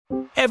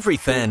Every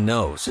fan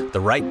knows the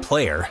right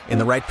player in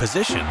the right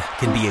position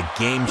can be a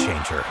game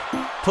changer.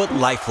 Put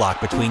LifeLock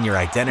between your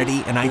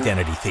identity and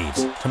identity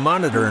thieves to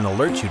monitor and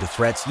alert you to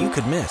threats you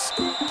could miss.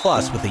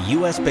 Plus, with a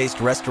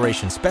U.S.-based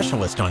restoration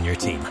specialist on your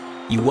team,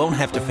 you won't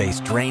have to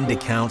face drained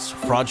accounts,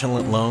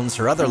 fraudulent loans,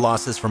 or other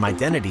losses from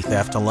identity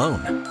theft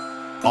alone.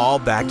 All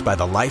backed by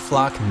the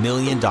LifeLock $1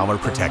 Million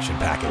Protection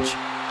Package.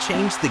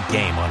 Change the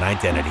game on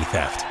identity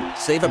theft.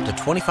 Save up to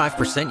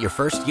 25% your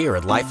first year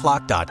at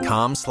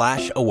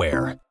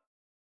LifeLock.com/aware.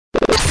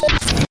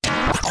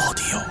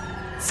 Audio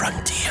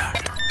Frontier.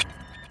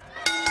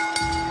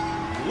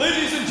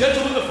 Ladies and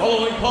gentlemen, the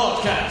following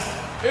podcast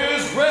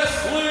is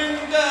Wrestling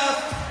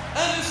Daft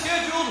and is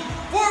scheduled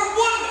for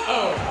 1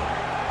 hour.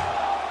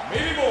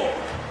 Maybe more.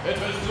 It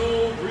has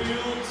no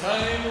real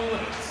time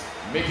limits,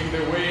 making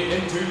their way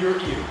into your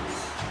ears.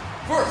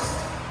 First,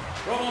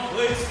 from a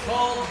place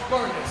called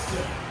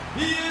Barneston,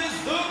 he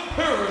is the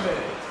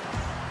Pyramid.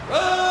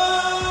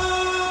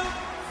 Ralph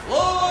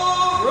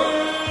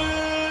Florence!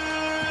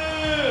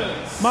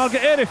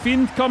 Margaret, Air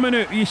Fiend coming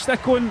out. You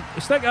stick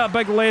that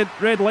big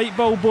red light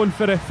bulb on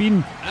for a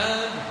Fiend.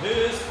 And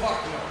his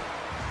partner,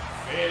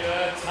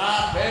 the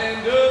top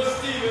end of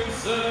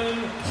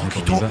Stevenson.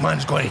 Honky Tonk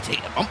Man's going to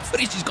take the bump for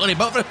us. He's going to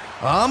bump for it.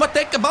 I'm going to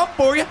take the bump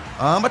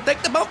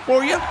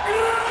for you.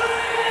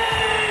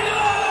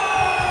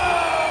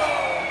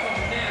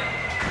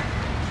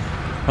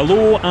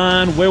 Hello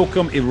and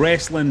welcome to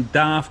Wrestling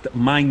Daft.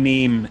 My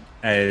name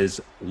is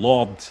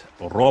Lord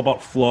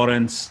Robert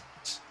Florence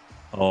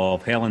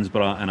of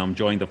Helensburgh, and I'm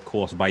joined, of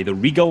course, by the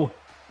Regal,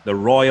 the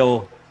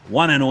Royal,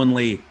 one and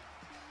only.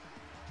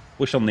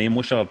 What's your name?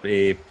 What's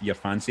your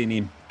fancy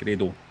name,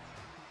 Grado?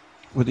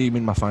 What do you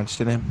mean, my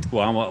fancy name?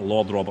 Well, I'm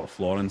Lord Robert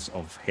Florence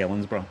of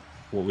Helensburgh.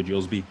 What would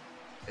yours be?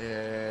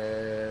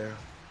 What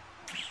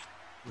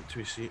do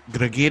we say?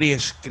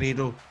 Gregarious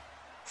Grado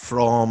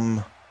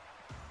from...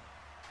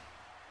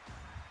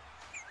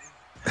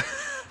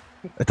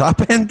 It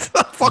happened.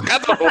 Fuck, I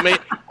don't know, mate.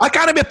 I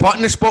can't be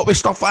putting the spot with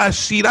stuff I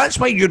see. That's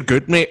why you're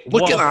good, mate.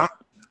 Look at that.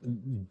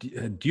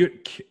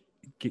 Duke.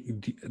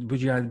 Would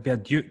you be a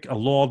duke, a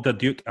lord, a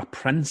duke, a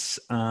prince?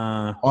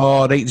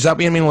 Oh, right. Does that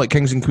mean like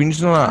kings and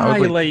queens and all that?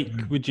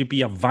 Would you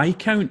be a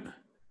viscount?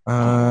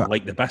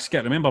 Like the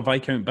biscuit. Remember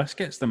Viscount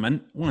biscuits, the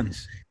mint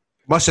ones?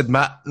 Must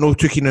admit, no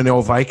tooking on the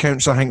old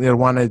viscounts. I think they're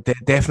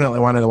definitely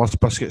one of the worst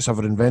biscuits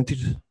ever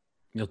invented.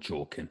 You're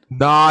joking.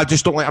 No, I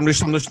just don't like. I'm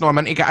just not a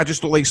minty guy. I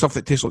just don't like stuff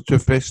that tastes like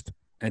toothpaste.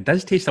 It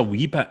does taste a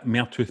wee bit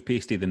more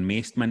toothpastey than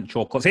most mint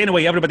chocolates.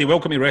 Anyway, everybody,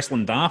 welcome to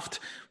Wrestling Daft.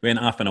 We went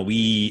off in a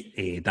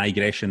wee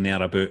digression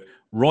there about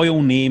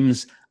royal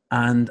names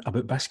and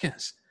about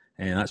biscuits.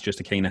 And that's just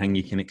the kind of thing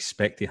you can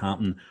expect to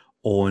happen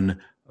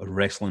on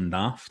Wrestling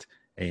Daft.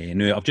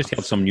 Now, I've just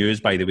heard some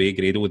news, by the way,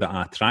 Grado, that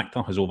a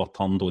tractor has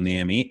overturned on the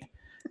M8.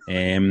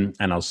 And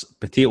there's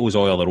potatoes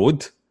all the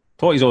road.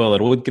 Totties all the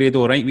road,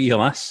 Grado, right? We hear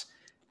this.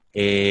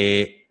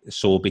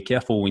 So be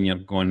careful when you're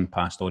going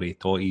past all the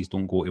totties.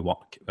 Don't go to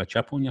work with a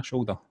chip on your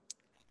shoulder.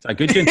 Is that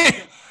good, June?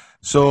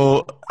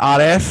 So,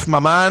 RF, my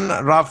man,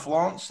 Rav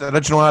Florence, the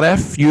original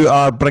RF, you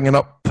are bringing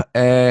up,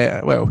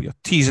 you're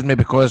teasing me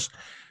because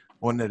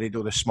on the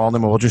radio this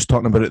morning, we were just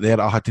talking about it there,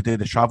 I had to do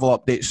the travel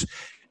updates.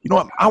 You know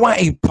what, I want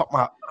to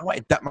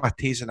dip my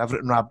toes in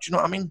everything, Rav. Do you know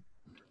what I mean?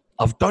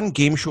 I've done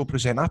game show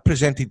I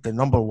presented the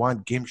number one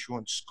game show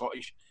in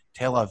Scottish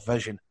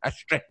television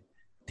history,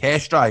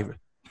 Test Drive.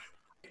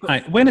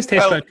 Right. When is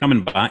Test Drive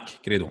coming back,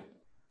 Grado?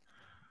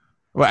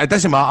 Well, it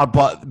doesn't matter,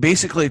 but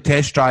basically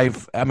Test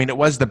Drive, I mean, it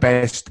was the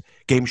best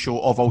game show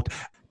of all.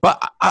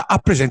 But I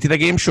presented a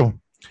game show.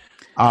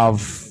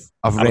 I've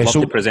wrestled.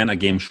 Love to present a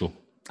game show.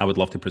 I would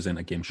love to present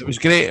a game show. It was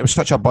great. It was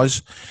such a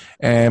buzz.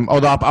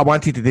 Although I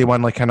wanted to do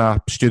one like in a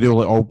studio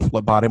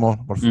like Barrymore.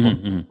 But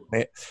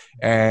it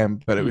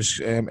was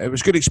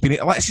good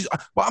experience.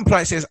 What I'm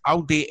trying to say is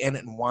I'll date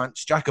anything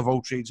once. Jack of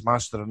all trades,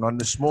 master of none.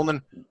 This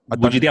morning,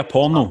 would you do a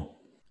porno?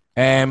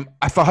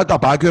 If I had a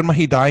bag over my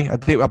head, I'd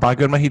date with a bag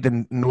over my head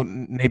and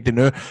nobody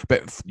knew.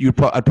 But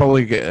I'd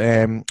probably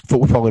get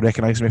folk would probably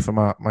recognise me for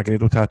my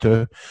Grado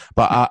tattoo.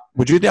 But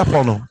would you do a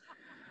porno?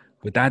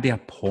 Would I do a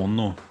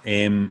porno?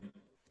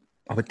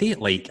 I would date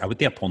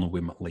a porno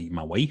with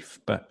my wife,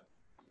 but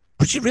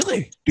would you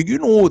really? Do you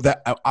know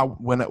that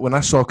when I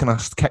saw kind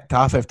of kicked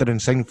off after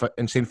Insane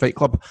Fight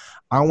Club,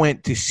 I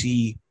went to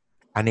see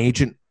an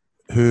agent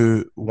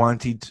who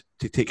wanted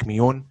to take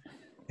me on,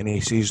 and he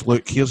says,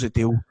 "Look, here's the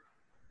deal.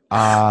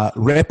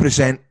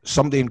 Represent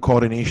somebody in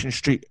Coronation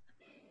Street,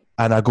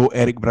 and I go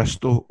Eric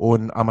Bristow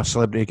on I'm a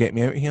Celebrity, Get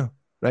Me Out of Here,"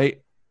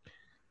 right?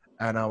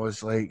 And I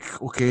was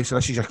like, okay, so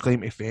this is your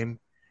claim to fame.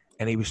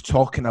 And he was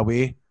talking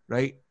away,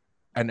 right?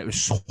 And it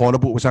was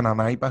horrible. It was in an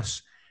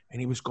ibis.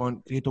 And he was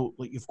going, Grado,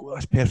 like, you've got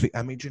this perfect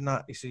image in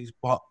that. He says,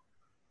 but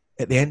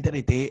at the end of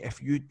the day,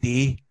 if you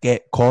do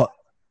get caught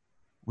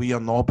with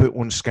your knob out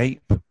on Skype,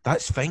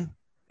 that's fine.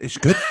 It's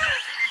good.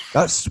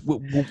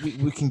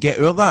 We can get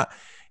over that.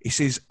 He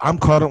says, I'm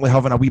currently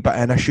having a wee bit of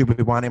an issue with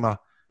one of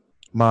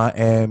my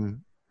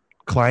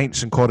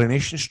clients in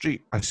Coronation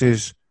Street. I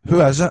says,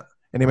 who is it?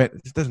 And he went,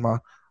 it doesn't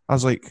matter. I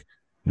was like,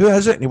 who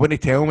is it? And he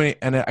wouldn't tell me.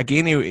 And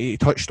again, he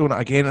touched on it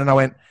again, and I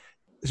went,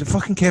 is it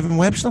fucking Kevin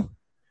Webster?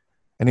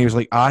 And he was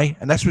like, aye.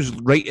 And this was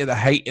right at the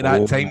height of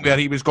that time where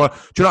he was going,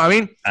 do you know what I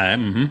mean?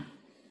 Mm-hmm.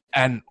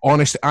 And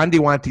honestly, Andy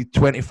wanted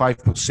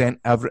 25%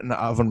 everything that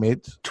I ever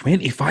made.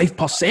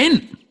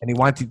 25%? And he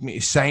wanted me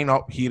to sign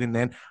up here and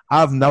then.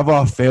 I've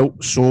never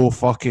felt so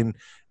fucking...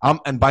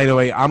 and by the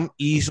way, I'm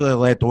easily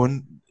led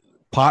on.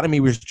 Part of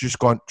me was just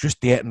going, just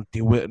do it and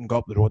deal with it and go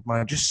up the road,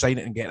 man. Just sign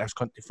it and get this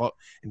cunt to fuck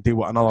and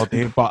do it another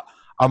day. But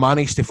I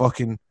managed to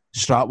fucking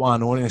strap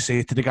one on and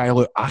say to the guy,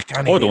 look, I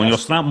can't... Hold on, you're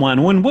strapping one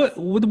on.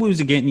 What was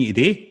he getting you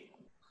today?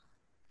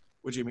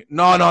 What do you mean?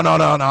 No.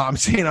 I'm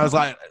saying, I was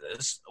like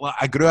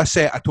I grew a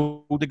set. I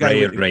told the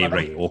guy.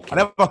 Right. Okay. I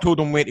never told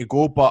him where to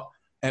go, but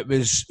it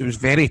was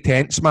very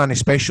tense, man.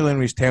 Especially when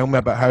he was telling me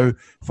about how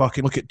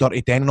fucking look at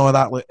Dirty Den and all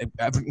that. Like,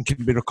 everything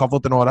can be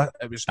recovered and all that.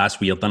 It was. That's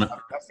weird, isn't it?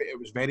 It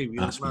was very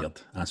weird.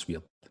 That's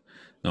weird.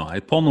 No,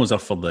 pornos are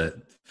for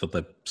the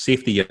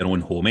safety of your own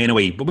home.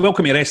 Anyway, but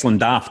welcome to Wrestling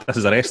Daft. This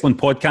is a wrestling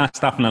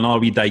podcast. After another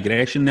wee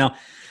digression there.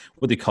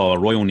 What do you call it?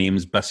 Royal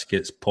names,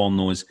 biscuits,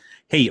 pornos.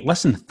 Hey,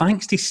 listen,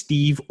 thanks to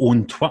Steve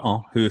on Twitter,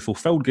 who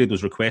fulfilled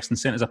Grado's request and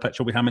sent us a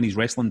picture with him in his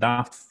Wrestling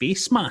Daft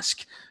face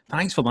mask.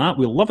 Thanks for that.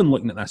 We're loving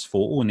looking at this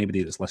photo, and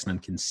anybody that's listening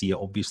can see it,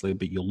 obviously,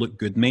 but you look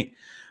good, mate.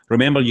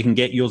 Remember, you can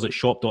get yours at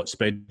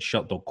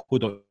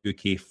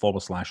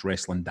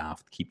shop.spreadshirt.co.uk/Wrestling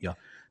Daft. Keep your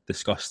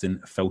disgusting,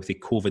 filthy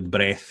COVID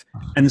breath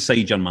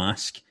inside your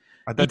mask.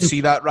 I did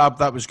see that, Rab.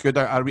 That was good.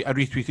 I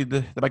retweeted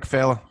the big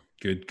fella.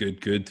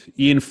 Good.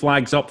 Ian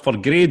flags up for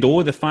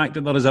Grado the fact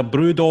that there is a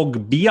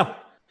Brewdog beer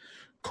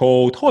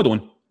called... Hold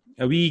on.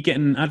 Are we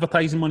getting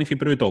advertising money for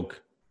Brewdog?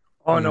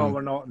 Oh, no,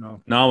 we're not,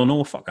 no.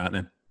 No, fuck that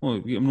then.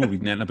 Well, I'm not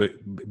reading anything about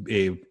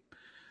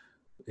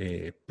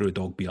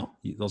Brewdog beer.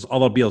 There's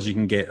other beers you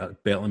can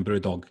get better than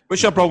Brewdog.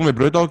 What's your problem with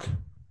Brewdog?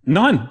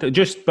 None.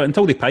 But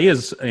until they pay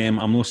us, I'm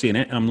not saying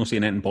it. I'm not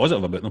saying anything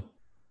positive about them.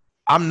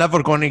 I'm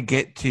never going to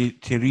get to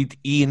read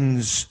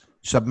Ian's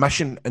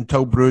submission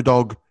until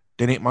Brewdog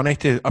donate money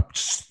to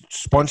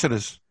sponsor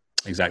us.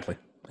 Exactly.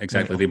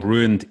 They've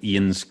ruined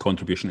Ian's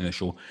contribution to the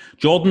show.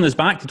 Jordan is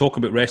back to talk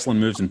about wrestling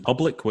moves in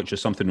public, which is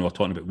something we were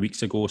talking about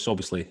weeks ago. So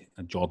obviously,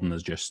 Jordan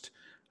is just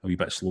a wee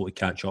bit slow to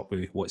catch up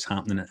with what's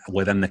happening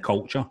within the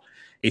culture.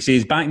 He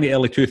says, back in the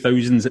early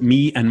 2000s,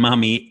 me and my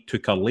mate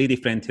took our lady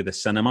friend to the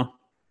cinema.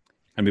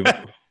 And we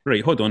were,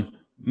 right, hold on.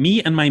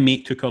 Me and my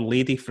mate took our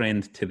lady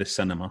friend to the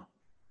cinema.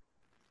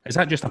 Is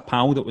that just a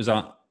pal that was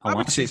at... I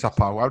would say it's a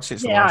pal. I would say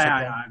it's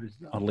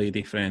our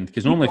lady friend.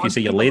 Because normally if you say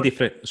your lady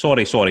friend...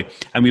 Sorry.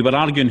 And we were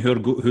arguing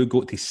who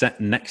got to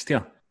sit next to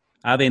her.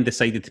 I then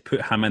decided to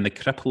put him in the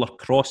crippler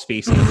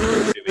cross-facing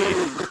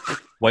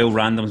while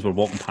randoms were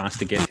walking past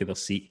to get to their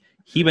seat.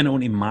 He went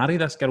on to marry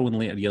this girl in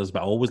later years,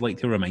 but I always like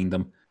to remind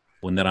him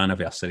on their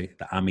anniversary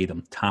that I made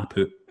him tap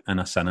out in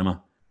a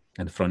cinema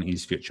in front of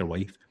his future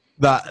wife.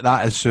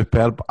 That is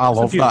superb. I love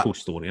that. It's a beautiful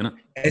story, isn't it?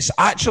 It's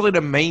actually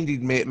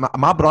reminded me...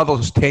 My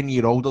brother's 10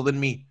 years older than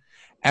me.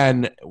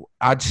 And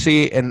I'd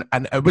say, and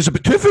it was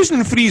about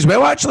 2003 as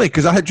well, actually,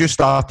 because I had just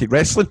started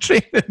wrestling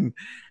training.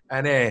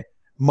 And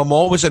my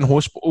mom was in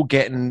hospital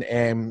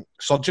getting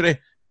surgery.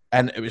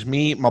 And it was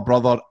me, my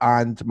brother,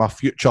 and my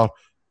future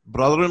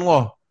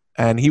brother-in-law.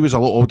 And he was a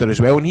lot older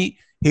as well. And he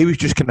was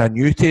just kind of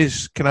new to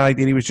his kind of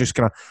idea. He was just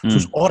kind of... So it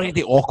was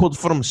already awkward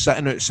for him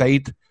sitting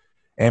outside.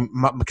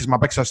 Because my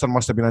big sister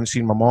must have been in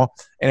seeing my mom.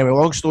 Anyway,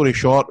 long story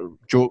short,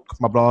 joke,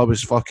 my brother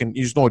was fucking...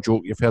 He's no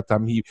joke, you've heard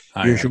him. He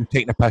was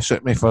taking a piss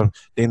at me for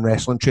doing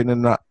wrestling training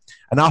and that.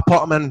 And I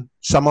put him in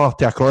similar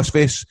to a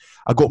crossface.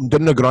 I got him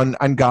down the grunt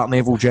in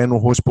Gartnavel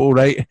General Hospital,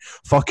 right?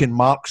 Fucking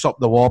marks up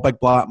the wall, big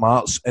black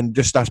marks, and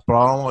just this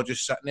brother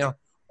just sitting there,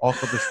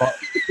 awkward as fuck,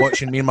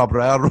 watching me and my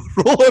brother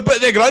roll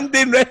about the grunt,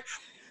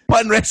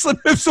 putting wrestling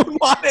moves on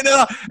one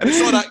another. And I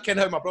saw that kind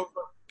of how my brother...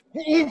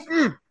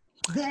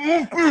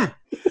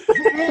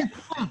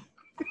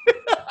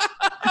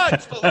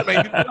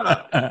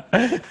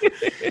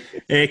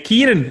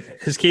 Kieran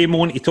has came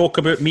on to talk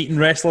about meeting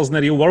wrestlers in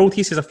the real world.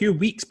 He says a few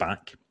weeks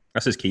back,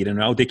 this is Kieran,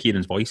 right? I'll do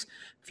Kieran's voice.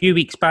 A few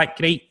weeks back,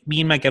 right, me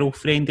and my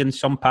girlfriend and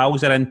some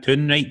pals are in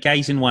town, right,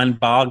 guys in one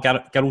bar,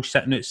 girls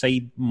sitting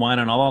outside one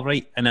another,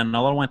 right, and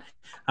another one.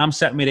 I'm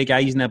sitting with the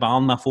guys in the bar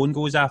and my phone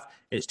goes off.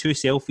 It's 2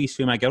 selfies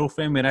for my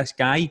girlfriend with this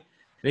guy.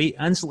 Right,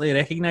 instantly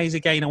recognise the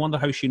guy and I wonder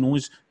how she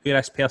knows who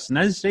this person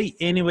is, right?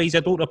 Anyways,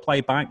 I don't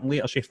reply back and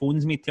later she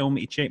phones me, telling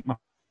me to check my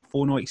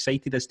phone, all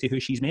excited as to who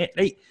she's met,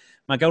 right?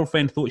 My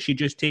girlfriend thought she'd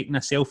just taken a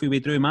selfie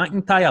with Drew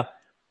McIntyre.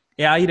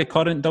 AI, the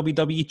current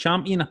WWE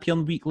champion,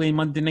 appearing weekly on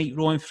Monday Night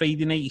Raw and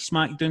Friday Night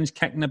SmackDown's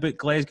kicking about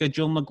Glasgow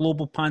during the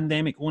global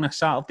pandemic on a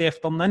Saturday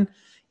afternoon.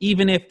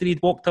 Even after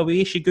he'd walked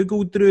away, she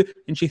Googled Drew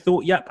and she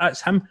thought, yep,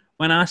 that's him.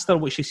 When I asked her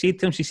what she said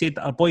to him, she said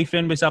that her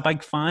boyfriend was a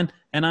big fan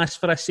and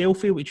asked for a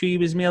selfie, which he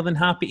was more than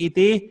happy to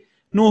do.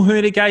 Know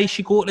who the guy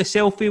she got the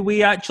selfie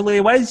with actually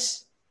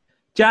was?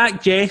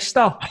 Jack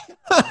Jester.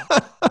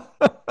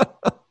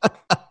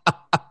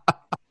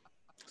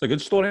 It's a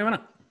good story, isn't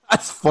it?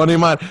 That's funny,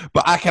 man.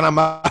 But I can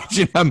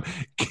imagine him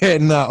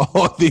getting that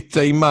all the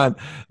time, man.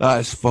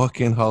 That is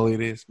fucking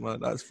hilarious, man.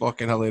 That's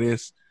fucking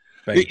hilarious.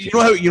 You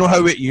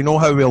know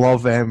how we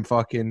love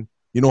WrestleZone,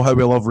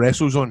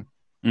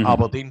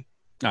 Aberdeen.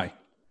 Aye.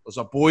 There's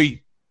a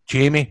boy,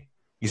 Jamie.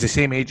 He's the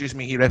same age as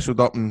me. He wrestled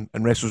up in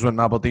WrestleZone in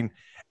Aberdeen,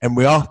 and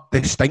we are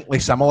distinctly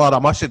similar. I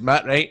must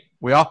admit, right?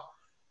 We are.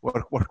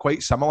 We're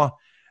quite similar.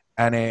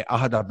 And I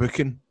had a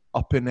booking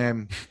up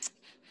in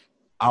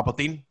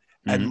Aberdeen.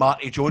 And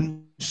Marty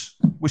Jones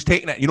was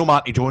taking it. You know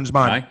Marty Jones,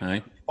 man?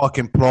 Aye.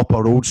 Fucking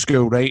proper old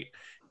school, right?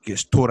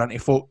 Gets tore into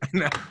folk.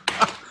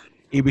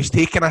 He was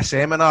taking a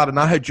seminar and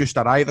I had just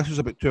arrived. This was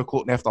about 2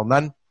 o'clock in the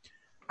afternoon.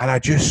 And I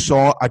just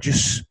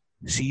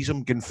sees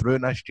him going through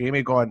and that's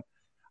Jamie going,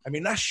 I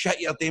mean, that shit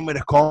you're doing with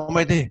the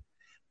comedy,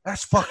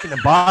 that's fucking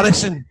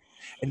embarrassing.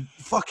 And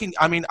fucking,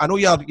 I mean, I know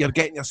you're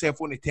getting yourself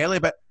on the telly,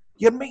 but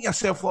you're making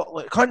yourself look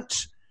like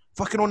cunts.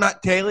 Fucking on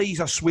that telly,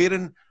 he's a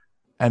swearing.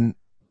 And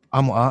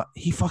I'm like,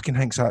 he fucking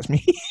thinks that's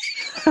me.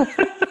 You're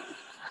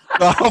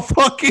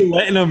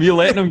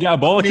letting him get a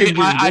ball. Mate,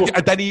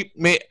 I didn't,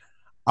 mate.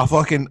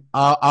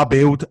 I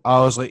bailed.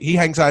 I was like, he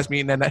thinks that's me.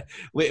 And then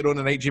later on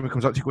the night, Jamie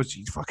comes up to me and goes,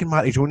 fucking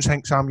Matty Jones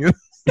thinks I'm you.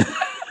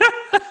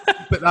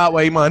 But that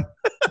way, man.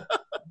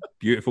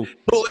 Beautiful.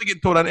 Totally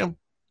get torn into him.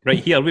 Right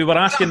here, we were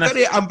asking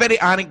I'm very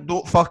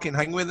anecdote fucking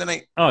hang with the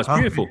night. Oh, it's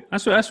beautiful.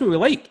 That's what we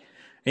like.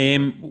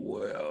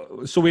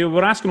 So we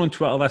were asking on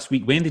Twitter this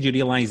week, when did you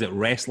realise that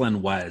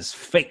wrestling was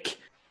fake?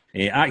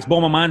 Axe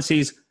Bomberman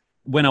says,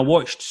 when I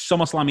watched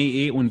SummerSlam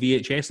 88 on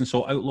VHS and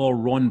saw Outlaw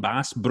Ron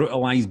Bass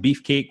brutalise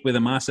Beefcake with a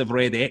massive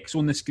red X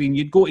on the screen,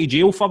 you'd go to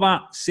jail for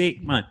that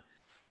sake, man.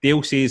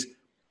 Dale says,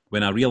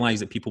 when I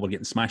realised that people were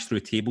getting smashed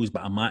through tables,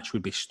 but a match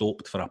would be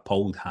stopped for a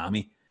pulled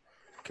hammy.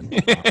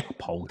 A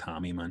pulled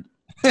hammy, man.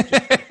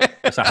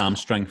 It's a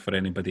hamstring for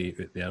anybody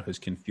out there who's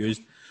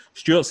confused.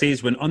 Stuart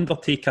says, when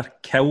Undertaker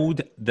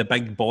killed the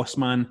big boss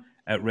man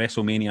at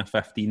WrestleMania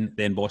 15,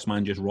 then boss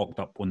man just rocked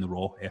up on the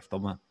Raw after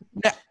that.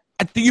 Yeah.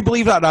 Do you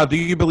believe that now? Do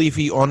you believe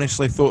he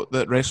honestly thought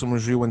that wrestling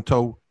was real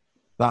until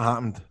that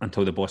happened?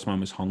 Until the boss man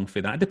was hung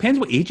for that. It depends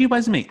what age he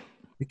was, mate.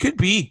 It could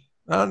be.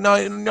 No,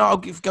 I'll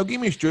give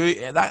me his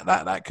due.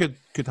 That could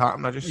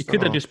happen. He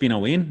could have just been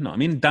away. Know what I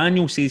mean?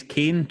 Daniel says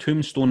Kane,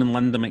 Tombstone, and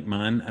Linda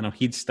McMahon, and her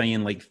head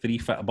staying like 3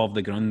 feet above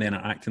the ground, then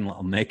her acting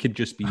little neck had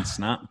just been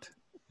snapped.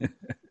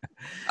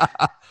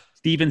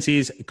 Stephen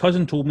says,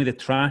 cousin told me the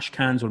trash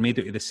cans were made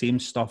out of the same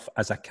stuff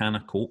as a can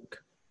of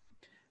Coke,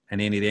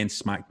 and then he then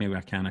smacked me with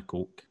a can of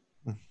Coke.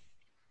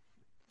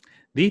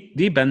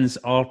 They bins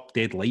are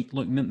dead light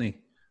looking, aren't they?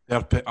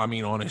 I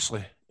mean,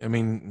 honestly,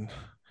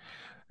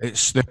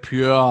 it's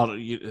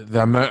the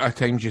amount of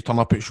times you turn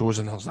up at shows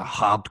and there's a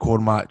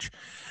hardcore match,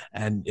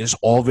 and it's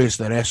obvious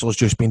the wrestler's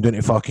just been doing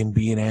to fucking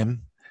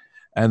B&M,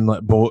 and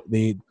like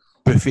the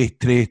buffet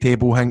tray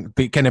table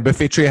kind of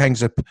buffet tray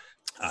hangs up.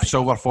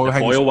 Silver foil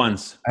hangs. Foil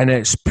ones. And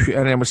then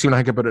we're seeing I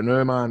think about it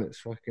now, man.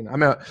 It's fucking.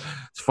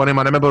 It's funny,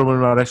 man. I remember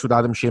when I wrestled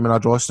Adam Shane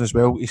and Austin as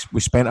well. We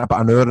spent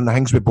about an hour in the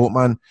hangs we bought,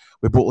 man.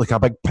 We bought like a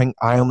big pink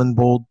ironing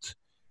board.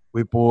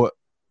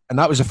 And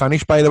that was the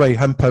finish, by the way.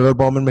 Him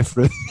powerbombing me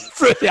through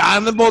the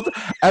ironing board.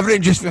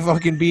 Everything just for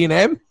fucking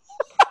B&M.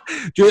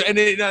 And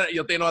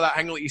you're doing all that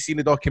hang like you see in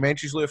the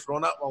documentaries, Lou,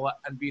 throwing it,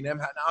 and B&M hitting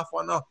it off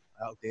one there.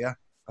 That'll do ya.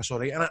 That's all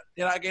right, innit?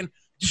 Do that again.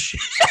 You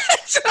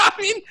know what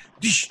I mean?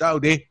 That'll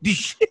do.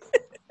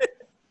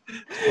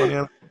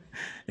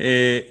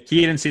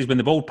 Kieran says, when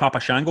the bald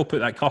Papa Shango put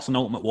that curse on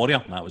Ultimate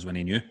Warrior, that was when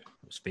he knew it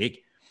was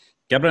fake.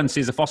 Gibran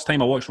says, the first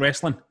time I watched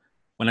wrestling,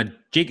 when a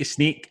Jake the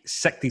Snake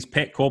sicked his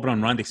pet cobra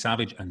on Randy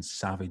Savage, and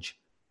Savage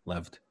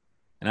lived.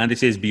 And Andy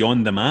says,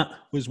 beyond the mat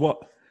was what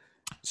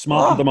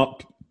smartened him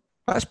up.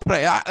 That's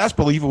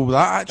believable,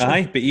 that, actually.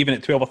 Aye, but even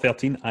at 12 or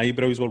 13,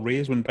 eyebrows were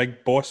raised when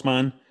Big Boss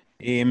Man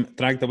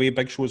dragged away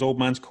Big Show's old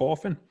man's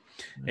coffin.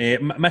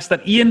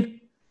 Mr.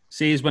 Ian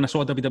says, when I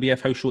saw a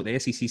WWF house show at the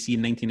SECC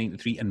in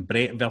 1993 and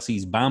Brett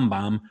versus Bam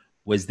Bam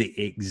was the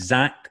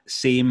exact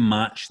same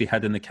match they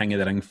had in the King of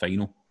the Ring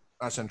final.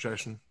 That's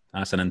interesting.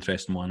 That's an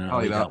interesting one. I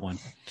like that one.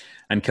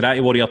 And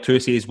Karate Warrior 2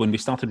 says, when we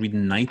started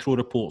reading Nitro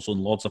reports on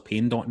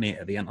lordsofpain.net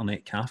at the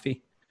Internet Cafe,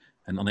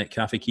 Internet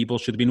Cafe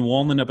keyboards should have been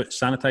warning about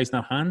sanitising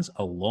our hands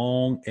a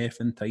long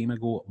effing time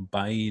ago,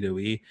 by the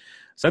way.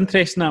 It's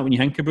interesting that when you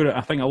think about it,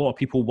 I think a lot of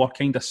people were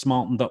kind of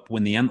smartened up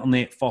when the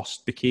internet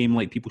first became,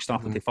 like, people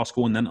started to first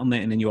go on the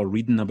internet and then you were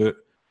reading about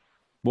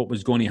what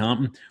was going to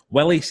happen.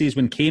 Willie says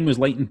when Kane was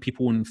lighting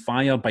people on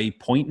fire by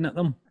pointing at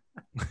them.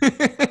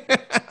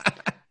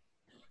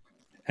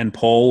 And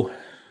Paul,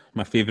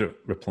 my favourite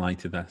reply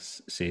to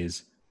this,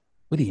 says,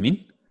 what do you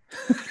mean?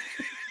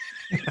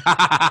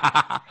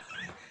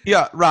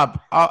 Yeah, Rab,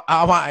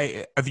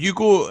 if you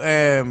go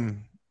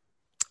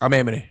a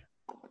memory,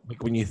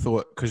 like when you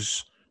thought,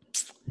 because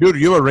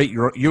you were right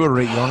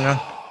young.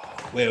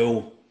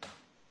 Well,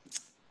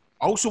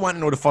 I also want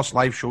to know the first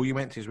live show you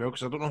went to as well,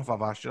 because I don't know if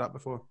I've asked you that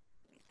before.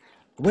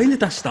 When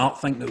did I start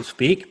thinking it was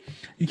fake?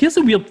 Here's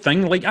the weird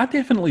thing, like, I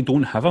definitely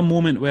don't have a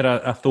moment where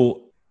I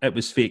thought it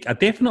was fake. I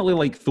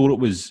definitely thought it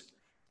was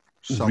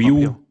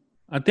real.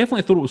 I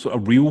definitely thought it was sort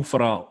of real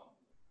for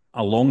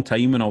a long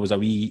time when I was a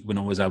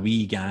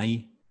wee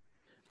guy.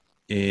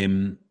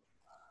 And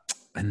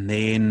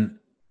then,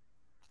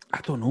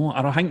 I don't know,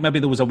 I think maybe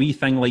there was a wee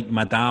thing like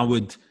my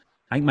dad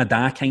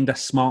kind of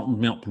smartened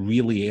me up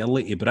really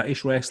early to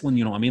British wrestling,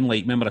 you know what I mean?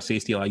 Like, remember I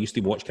said to you, I used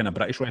to watch kind of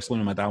British wrestling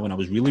with my dad when I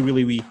was really,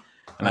 really wee.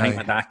 And I think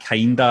my dad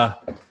kind of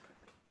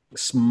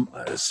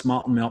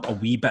smartened me up a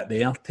wee bit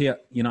there to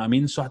it, you know what I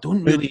mean? So I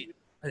don't really...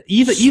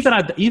 Either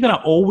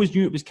I always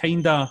knew it was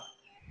kind of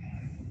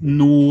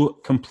no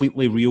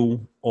completely real,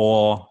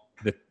 or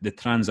the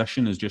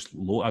transition is just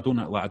low. I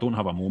don't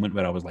have a moment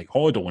where I was like,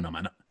 hold on a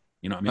minute,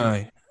 you know what I mean?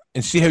 Aye.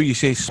 And see how you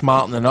say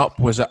smartening up?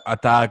 Was it a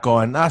dad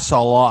going, that's a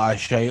lot of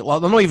shit,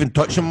 like they're not even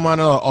touching one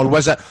another, or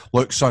was it,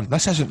 look son,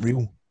 this isn't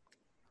real?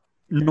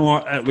 No,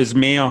 it was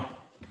more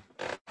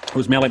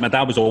like my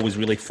dad was always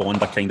really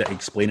fond of kind of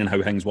explaining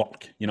how things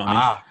work, you know what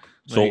I mean?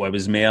 So it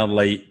was more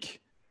like,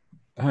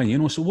 you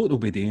know, so what they'll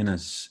be doing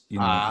is, you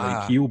know,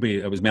 like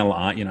it was more like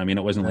that, you know what I mean?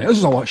 It wasn't like, this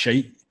is a lot of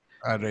shit.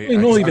 Right. We're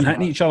not even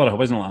hitting each other. It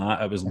wasn't like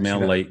that. It was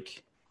more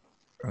like,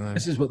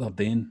 this is what they're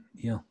doing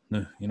here.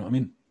 No, you know what I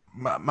mean?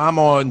 My mum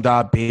and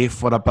dad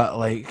both were a bit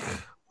like,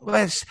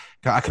 I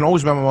can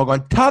always remember my mum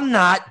going, turn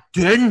that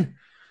down.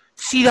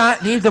 See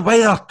that, the way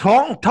they're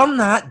talking, turn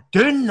that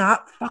down,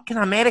 that fucking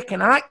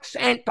American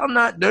accent, turn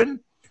that down.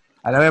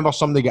 And I remember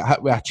somebody got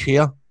hit with a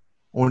chair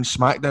on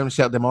SmackDown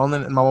Saturday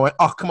morning, and my mum went,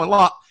 oh, come on,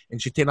 look.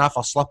 And she'd taken off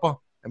her slipper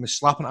and was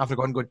slapping it after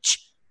going,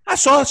 I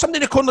saw somebody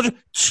in the corner,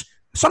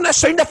 some of the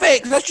sound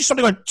effects, that's just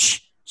somebody going,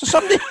 so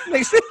somebody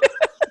next hitting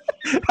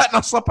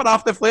her slipper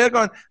off the flare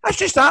going, that's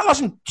just that,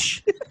 listen.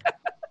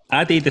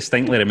 I do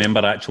distinctly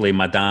remember actually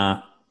my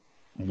dad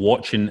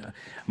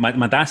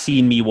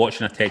seeing me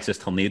watching a Texas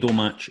Tornado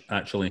match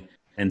actually,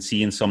 and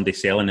seeing somebody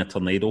selling a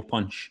tornado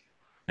punch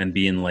and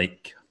being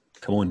like,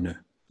 come on now,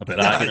 about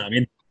that, you know what I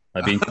mean?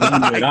 I've been, come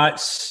on now,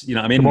 that's, you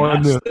know what I mean?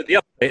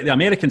 The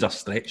Americans are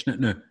stretching it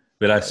now,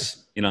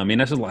 whereas, you know what I mean,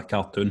 this is like a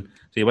cartoon.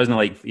 So he wasn't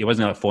like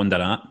fond of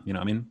that, you know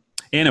what I mean?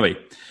 Anyway,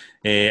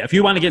 if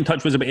you want to get in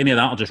touch with us about any of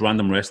that or just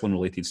random wrestling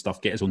related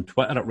stuff, get us on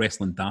Twitter at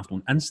Wrestling Daft,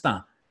 on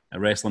Insta at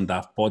Wrestling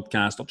Daft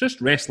Podcast, or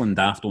just Wrestling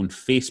Daft on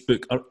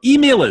Facebook, or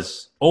email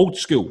us, old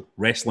school,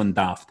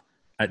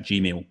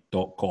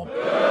 wrestlingdaft@gmail.com.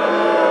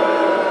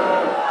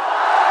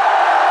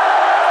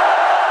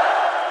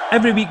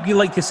 Every week we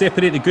like to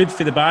separate the good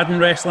for the bad in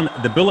wrestling,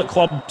 the Bullet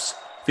Clubs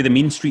for the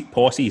Main Street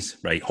Posses.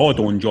 Right, hold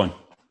on, John.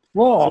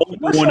 Whoa,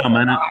 hold on a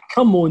minute.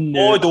 Come on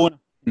now. Hold on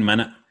a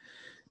minute.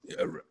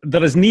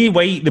 There is no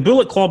way. The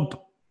Bullet Club,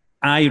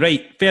 aye,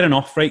 right, fair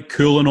enough, right,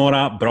 cool and all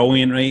that,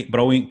 brilliant, right,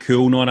 brilliant,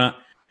 cool and all that.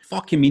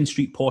 Fucking Main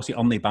Street Posse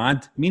aren't they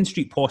bad? Main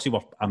Street Posse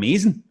were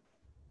amazing.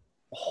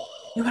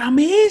 They were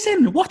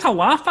amazing. What a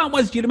laugh that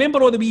was. Do you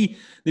remember all the wee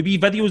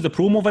videos, the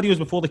promo videos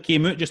before they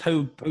came out, just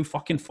how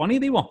fucking funny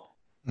they were?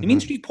 The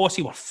Main Street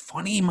Posse were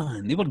funny,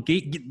 man. They were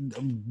great.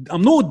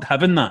 I'm not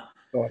having that.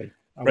 Sorry.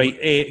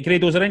 Right,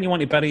 Grado, is there anything you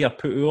want to bury or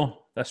put over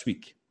this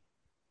week?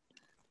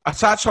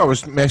 That's actually, I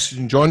was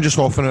messaging John just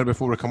off an hour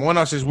before we come on.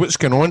 I says, what's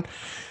going on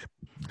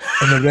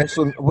in the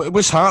wrestling?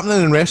 What's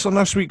happening in wrestling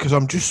this week? Because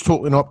I'm just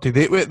totally not up to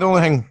date with it. The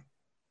only thing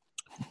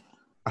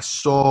I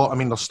saw, I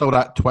mean, there's still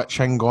that Twitch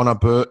thing going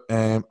about.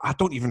 I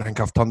don't even think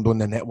I've turned on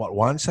the network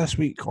once this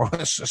week.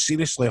 Honestly,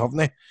 seriously,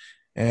 haven't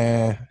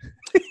I?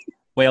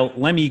 Well,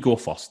 let me go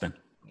first then,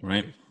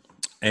 right?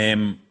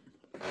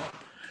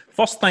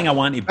 First thing I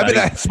want to bury...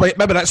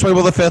 Maybe that's why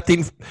we're the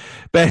 13th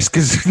best,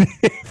 because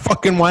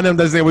fucking one of them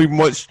doesn't even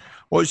watch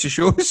the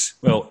shows.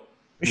 Well,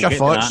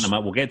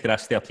 we'll get to that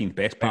 13th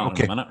best part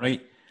in a minute, right?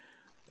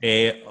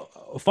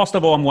 First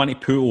of all, I'm going to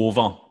put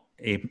over...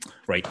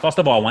 right, first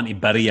of all, I want to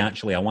bury,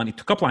 actually. A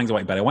couple of things I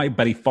want to bury. I want to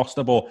bury, first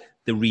of all,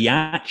 the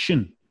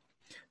reaction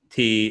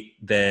to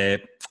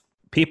the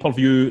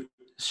pay-per-view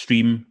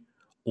stream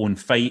on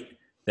Fight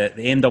that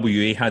the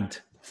NWA had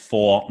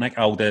for Nick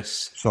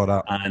Aldis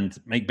and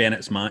Mike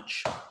Bennett's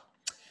match.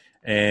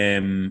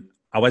 I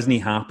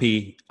wasn't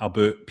happy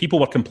about... People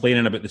were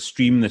complaining about the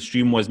stream. The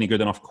stream wasn't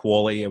good enough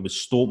quality. It was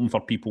stopping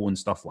for people and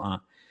stuff like that.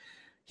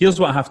 Here's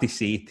what I have to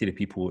say to the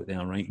people out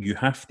there, right? You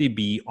have to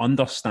be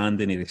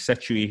understanding of the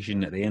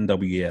situation that the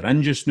NWA are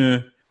in just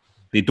now.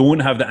 They don't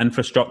have the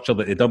infrastructure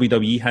that the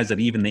WWE has or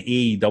even the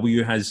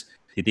AEW has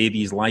to do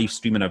these live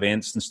streaming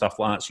events and stuff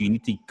like that, so you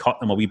need to cut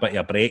them a wee bit of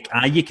a break.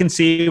 You can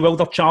say, well,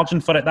 they're charging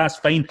for it, that's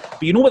fine.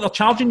 But you know what they're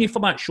charging you for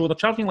that show? They're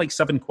charging like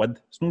 £7.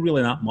 It's not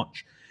really that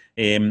much.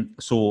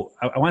 So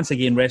once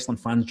again, wrestling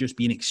fans just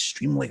being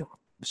extremely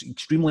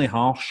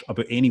harsh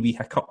about any wee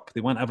hiccup.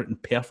 They want everything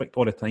perfect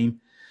all the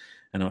time.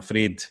 And I'm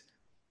afraid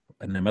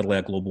in the middle of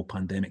a global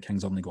pandemic,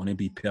 things aren't going to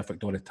be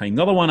perfect all the time.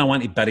 The other one I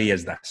want to bury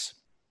is this.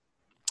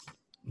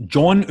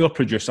 John, our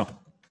producer,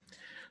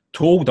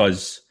 told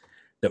us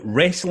that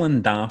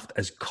Wrestling Daft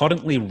is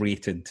currently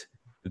rated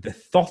the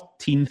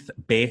 13th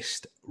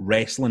best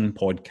wrestling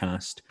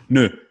podcast.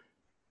 Now,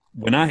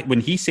 when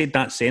he said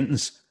that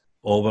sentence,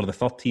 we're the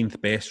 13th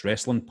best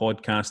wrestling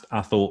podcast,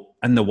 I thought,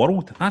 in the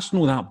world, that's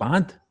not that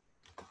bad.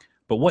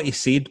 But what he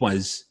said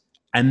was,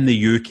 in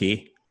the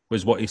UK,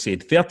 was what he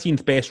said.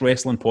 13th best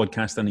wrestling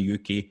podcast in the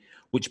UK.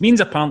 which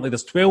means apparently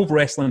there's 12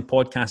 wrestling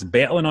podcasts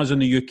better than us in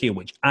the UK,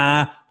 which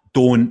I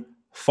don't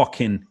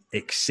fucking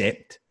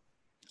accept.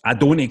 I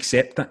don't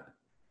accept it.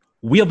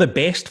 We're the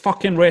best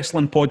fucking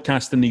wrestling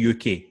podcast in the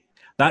UK.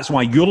 That's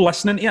why you're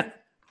listening to it.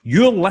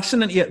 You're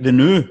listening to it the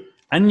new,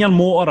 in your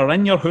motor or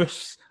in your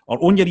house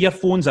or on your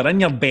earphones or in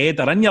your bed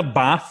or in your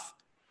bath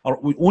or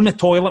on the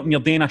toilet when you're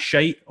doing a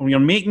shite or when you're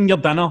making your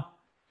dinner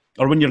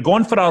or when you're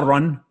going for a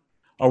run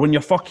or when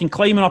you're fucking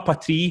climbing up a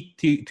tree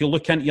to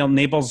look into your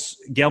neighbour's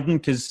garden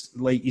because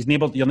like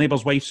your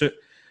neighbour's wife's out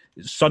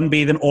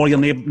sunbathing or your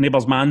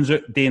neighbour's man's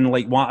out doing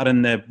like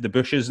watering the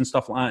bushes and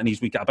stuff like that and he's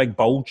got a big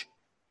bulge.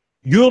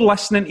 You're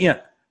listening to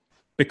it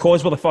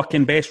because we're the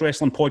fucking best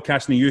wrestling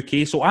podcast in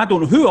the UK. So I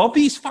don't know, who are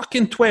these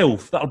fucking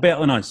 12 that are better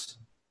than us?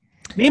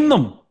 Name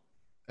them.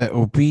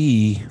 It'll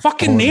be...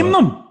 Fucking name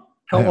them.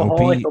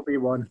 Cultaholic will be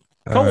one.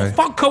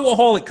 Fuck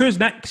Cultaholic. Who's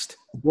next?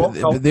 What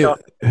culture?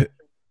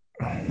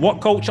 What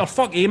culture?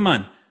 Fuck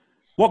man.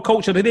 What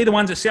culture? Are they the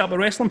ones that set up a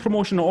wrestling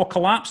promotion that all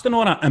collapsed and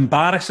all that?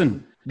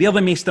 Embarrassing. They're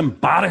the most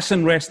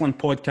embarrassing wrestling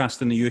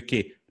podcast in the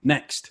UK.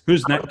 Next.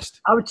 Who's next?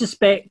 I would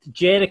suspect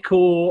Jericho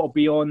will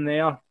be on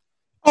there.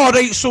 All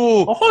right,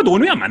 so... Oh, hold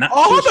on a minute.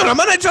 Hold on a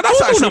minute. So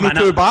that's actually not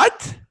too bad.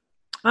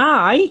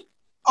 Aye.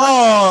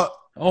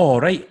 Oh,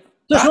 right.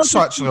 That's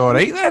actually all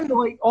right then.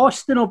 Like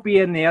Austin will be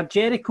in there,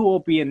 Jericho will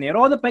be in there,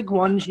 all the big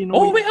ones, you know.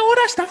 Oh, wait,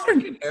 that's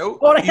different.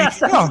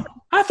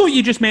 I thought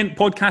you just meant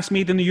podcasts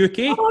made in the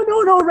UK.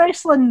 Oh, no,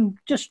 wrestling,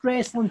 just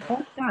wrestling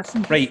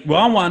podcasts. Right,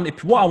 well,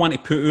 what I want to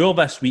put out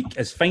this week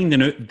is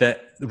finding out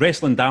that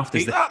Wrestling Daft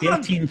is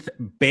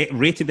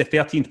rated the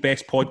 13th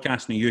best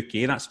podcast in the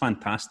UK. That's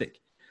fantastic.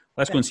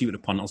 Let's go and see what the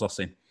punters are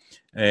saying.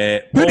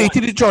 Who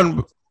rated it,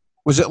 John?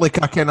 Was it like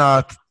a kind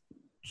of...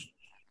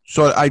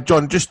 Sorry,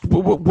 John, just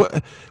what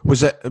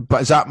was it?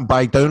 But is that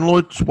by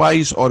downloads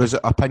wise, or is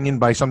it opinion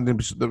by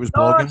somebody that was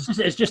blogging?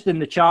 It's just in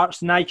the charts,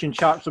 the iTunes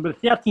charts. So we're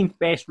the 13th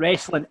best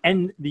wrestling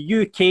in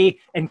the UK.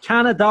 In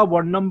Canada,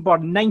 we're number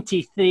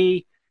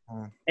 93.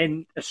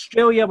 In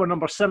Australia, we're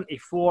number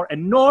 74.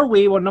 In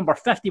Norway, we're number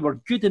 50. We're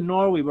good in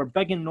Norway. We're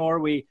big in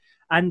Norway.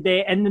 And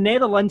in the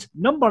Netherlands,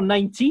 number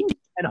 19.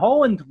 In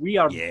Holland, we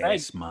are big.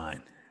 Yes,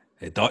 man.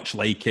 The Dutch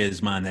like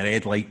us, man. The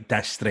Red Light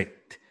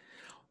District.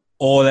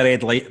 All the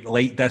Red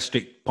Light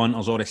District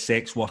punters or the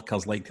sex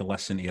workers like to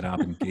listen to Rab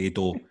and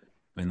Grado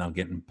when they're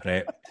getting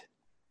prepped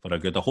for a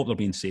good. I hope they're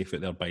being safe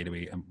out there, by the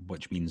way,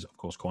 which means, of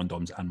course,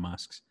 condoms and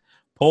masks.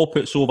 Paul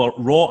puts over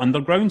Raw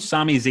Underground,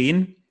 Sami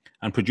Zayn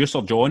and producer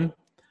John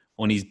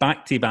on his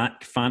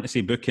back-to-back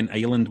fantasy booking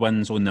island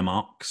wins on the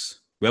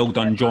marks. Well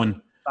done,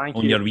 John,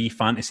 on your wee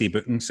fantasy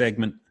booking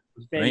segment.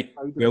 Right?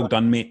 Well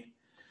done, mate.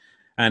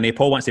 And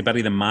Paul wants to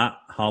bury the Matt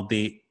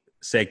Hardy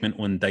segment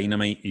on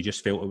Dynamite. He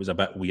just felt it was a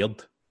bit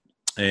weird.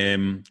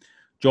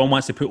 John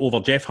wants to put over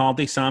Jeff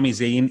Hardy, Sami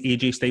Zayn,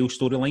 AJ Styles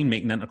storyline,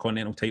 making the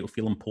Intercontinental title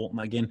feel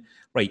important again.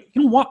 Right,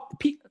 you know what?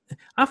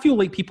 I feel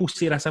like people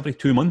say this every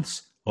 2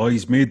 months. Oh,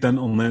 he's made the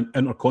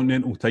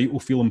Intercontinental title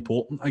feel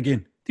important again.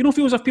 Do you know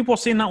feel as if people are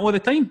saying that all the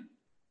time?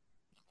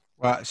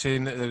 What,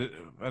 saying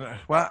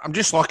what? I'm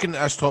just looking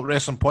at this Top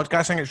Wrestling podcast.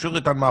 I think it's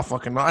really done my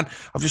fucking nothing.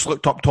 I've just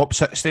looked up top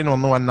 16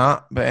 on knowing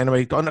that. But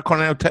anyway, the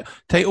Intercontinental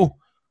title.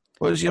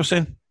 What is you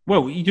saying?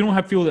 Well, you don't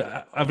have to feel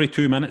that every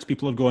 2 minutes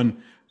people are going,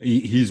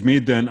 he's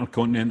made the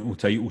Intercontinental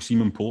title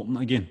seem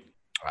important again.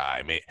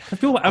 Aye, mate. I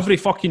feel like every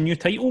fucking new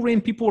title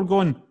reign, people are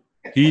going,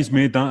 he's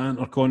made that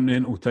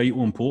Intercontinental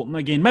title important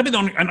again. Maybe the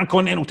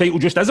Intercontinental title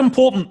just is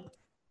important.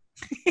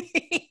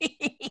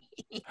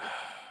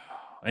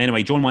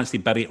 Anyway, John wants to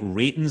bury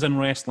ratings in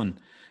wrestling.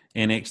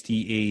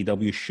 NXT,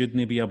 AEW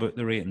shouldn't be about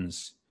the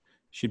ratings.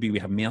 We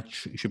have more.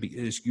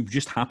 You're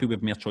just happy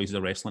with more choices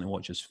of wrestling to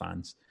watch as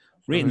fans.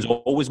 Ratings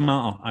always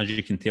matter, as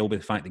you can tell by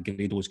the fact that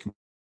Grado is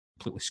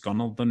completely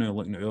scunnered now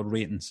looking at our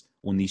ratings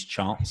on these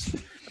charts.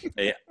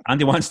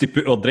 Andy wants to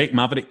put our Drake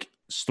Maverick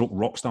stroke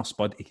Rockstar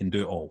Spud. He can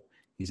do it all.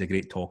 He's a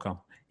great talker.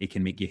 He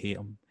can make you hate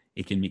him.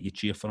 He can make you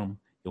cheer for him.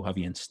 He'll have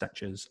you in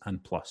stitches.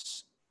 And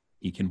plus,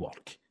 he can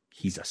work.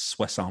 He's a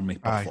Swiss Army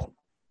performer.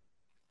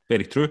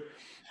 Very true.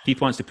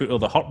 Keith wants to put out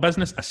the Hurt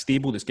Business, a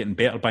stable that's getting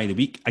better by the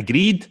week.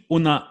 Agreed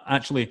on that,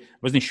 actually. I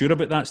wasn't sure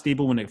about that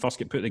stable when it first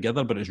got put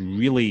together, but it's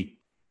really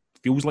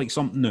feels like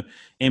something now.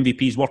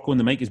 MVP's work on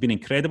the mic has been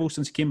incredible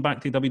since he came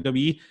back to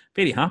WWE.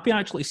 Very happy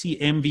actually to see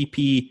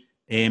MVP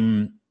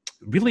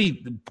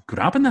really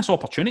grabbing this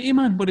opportunity,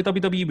 man, with the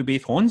WWE with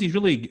both hands. He's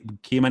really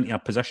came into a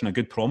position of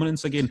good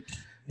prominence again.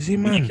 Is he,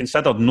 man? He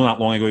considered not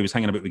that long ago he was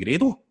hanging about with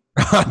Grado.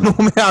 No,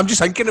 mate, I'm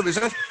just thinking it was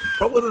this,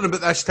 probably around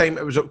about this time.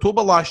 It was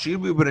October last year.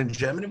 We were in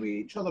Germany with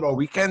each other all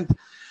weekend,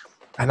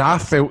 and I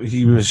felt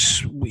he was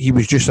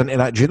just into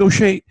that judo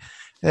shit.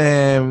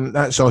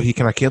 That's all he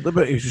kind of cared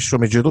about. He was just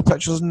showing me judo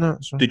pictures and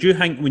that. So. Did you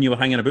think when you were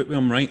hanging about with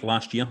him right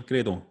last year,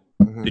 Grado?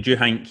 Mm-hmm. Did you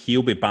think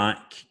he'll be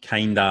back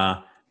kind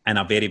of in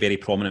a very, very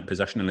prominent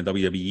position in the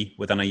WWE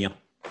within a year?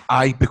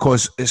 Aye,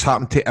 because it's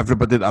happened to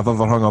everybody that I've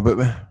ever hung about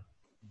with.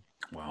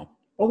 Wow.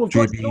 Oh, we've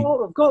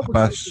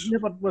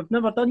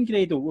never done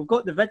Grado. We've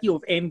got the video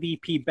of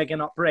MVP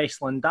bigging up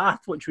Wrestling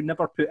Daft, which we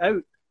never put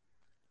out.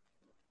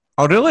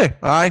 Oh, really?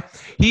 Aye.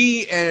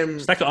 He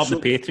Stick it up the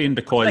Patreon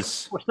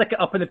because... We'll stick it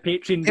up in the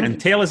Patreon. And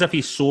tell us if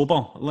he's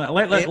sober.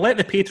 Let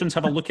the patrons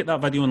have a look at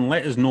that video and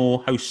let us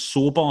know how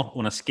sober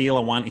on a scale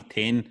of 1 to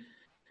 10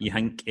 you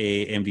think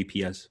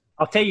MVP is.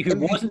 I'll tell you who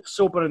wasn't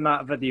sober in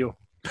that video.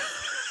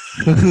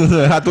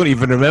 I don't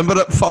even remember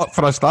it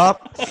for a start.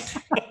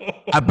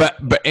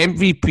 But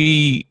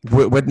MVP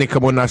wouldn't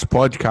come on this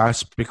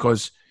podcast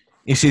because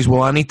he says,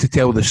 well, I need to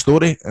tell the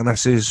story. And I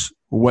says,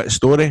 what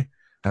story?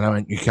 And I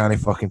went, you can't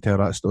fucking tell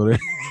that story.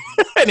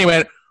 And he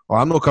went,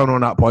 well, I'm not coming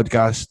on that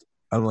podcast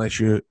unless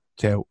you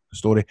tell the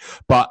story.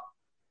 But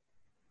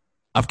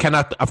I've kind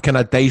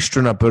of diced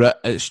about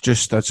it.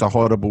 It's a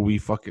horrible wee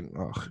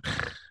fucking...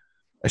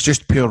 It's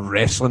just pure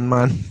wrestling,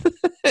 man.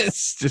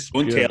 It's just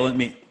Don't tell it,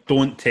 mate.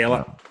 Don't tell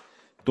it.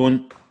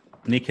 Don't.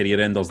 No career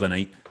enders the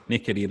night. No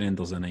career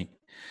enders the night.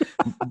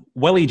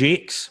 Willie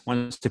Jakes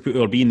wants to put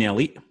our B in the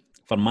elite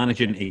for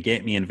managing to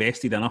get me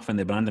invested enough in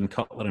the Brandon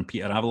Cutler and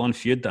Peter Avalon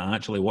feud that I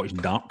actually watched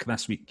Dark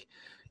this week.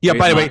 Yeah,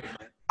 by the way,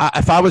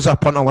 if I was a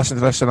punter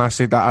listening to this and I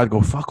said that, I'd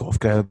go, fuck off,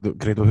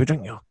 Grado, who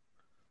drink you?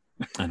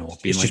 I know,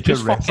 being like,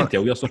 just fucking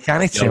tell yourself.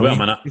 Can't tell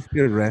you. It's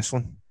pure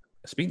wrestling.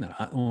 Speaking of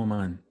that, oh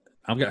man,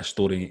 I've got a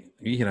story.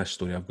 You hear a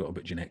story I've got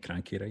about Jeanette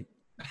Cranky, right?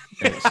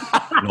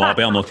 No, I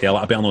better not tell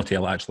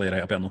it. Actually,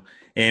 right? I better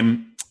not.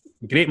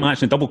 Great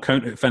match and double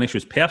count out finish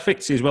was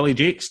perfect, says Willie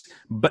Jakes.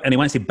 And he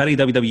wants to bury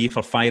WWE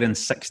for firing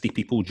 60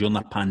 people during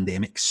the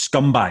pandemic.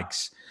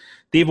 Scumbags.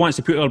 Dave wants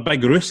to put our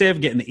big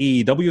Rusev getting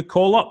the AEW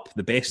call up.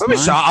 The best. What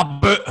was that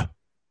about?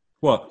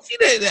 What? See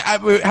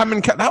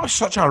that was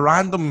such a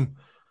random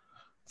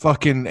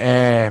fucking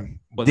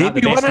was that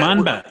the best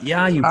man bit?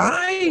 Yeah,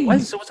 aye. It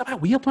was a bit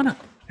weird, wasn't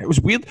it? It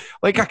was weird.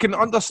 Like, I can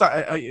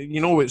understand,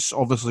 it's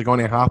obviously going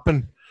to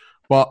happen.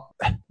 But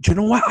do you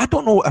know what? I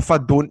don't know if I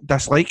don't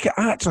dislike it.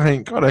 I actually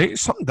think, all right,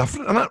 it's something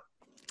different, isn't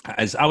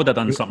it? I would have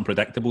done something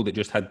predictable that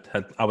just had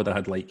I would have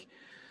had, like,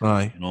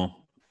 aye,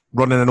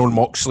 running an old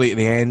Moxley at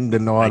the end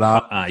and all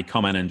that. Aye,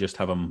 come in and just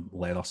have him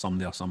leather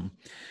somebody or something.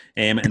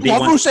 And you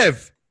love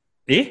Rusev?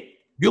 Eh?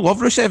 You love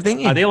Rusev,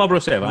 don't you? I do love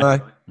Rusev.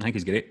 Aye. I think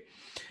he's great.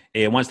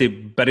 Once they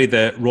bury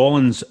the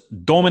Rollins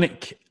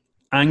Dominic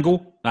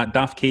angle, that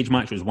Daft Cage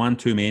match was one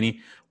too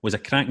many. Was a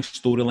cracking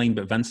storyline,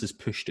 but Vince has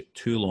pushed it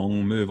too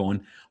long. Move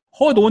on.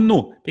 Hold on,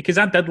 though, because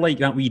I did like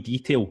that wee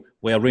detail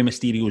where Rey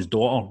Mysterio's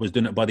daughter was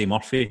doing it Buddy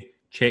Murphy,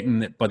 checking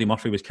that Buddy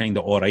Murphy was kind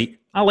of all right.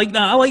 I like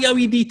that. I like that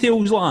wee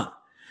details like that.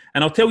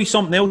 And I'll tell you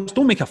something else.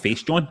 Don't make a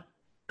face, John.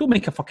 Don't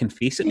make a fucking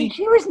face at me.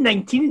 He was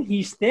 19 and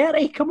he's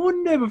 30. Come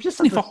on now. We've just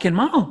doesn't fucking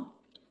matter.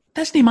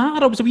 Doesn't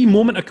matter. It was a wee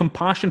moment of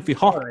compassion for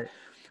her,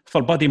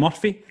 for Buddy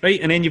Murphy,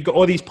 right? And then you've got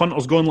all these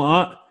punters going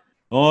like that.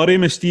 Oh, Rey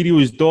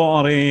Mysterio's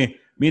daughter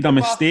made a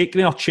mistake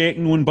there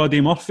checking on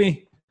Buddy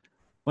Murphy.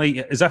 Like,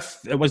 as if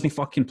it wasn't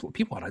fucking...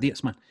 People are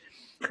idiots, man.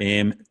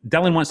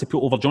 Dylan wants to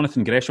put over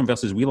Jonathan Gresham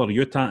versus Wheeler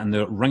Yuta and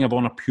the Ring of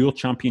Honor Pure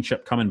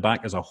Championship coming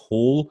back as a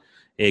whole.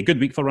 Good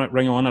week for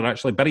Ring of Honor,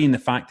 actually, burying the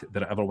fact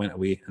that it ever went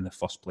away in the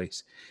first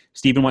place.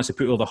 Stephen wants to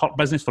put over the Hurt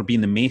Business for being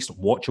the most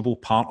watchable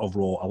part of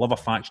Raw. I love a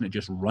faction that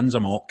just runs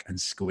amok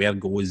and square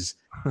goes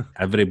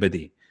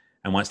everybody,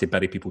 and wants to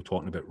bury people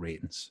talking about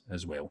ratings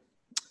as well.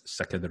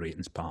 Sick of the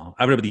ratings, pal.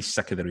 Everybody's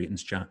sick of the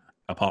ratings chat,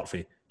 apart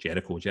from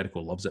Jericho.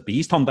 Jericho loves it, but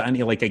he's turned it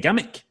into like a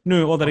gimmick.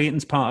 No, all the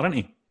ratings part, isn't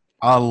he?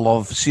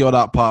 I see all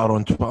that part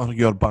on Twitter.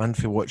 You're banned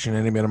for watching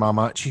any of my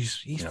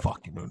matches. He's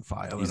fucking on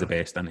fire. He's the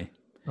best, isn't he?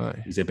 Right.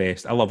 He's the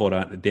best. I love all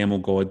that. The Demo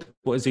God.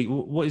 What is he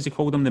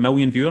called him? The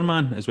Million Viewer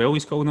Man as well.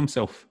 He's calling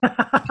himself.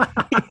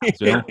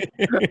 Because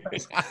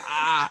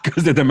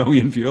they're the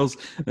million viewers.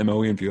 The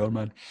Million Viewer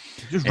Man.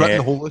 Just written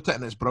the whole of it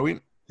and it's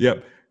brilliant.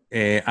 Yep.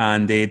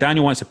 And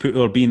Daniel wants to put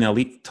our being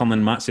elite,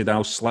 turning Matt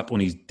Sydal's slip on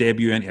his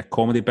debut into a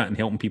comedy bit and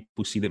helping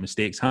people see that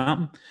mistakes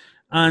happen.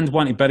 And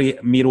want to bury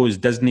Miro's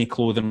Disney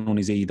clothing on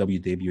his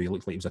AEW debut. He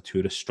looked like he was a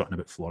tourist strutting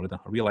about Florida.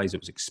 I realise it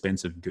was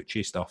expensive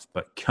Gucci stuff,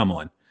 but come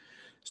on.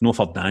 It's no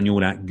for Daniel,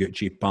 that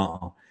Gucci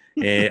part.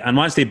 And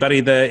once they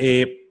bury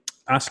the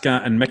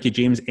Asuka and Mickie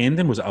James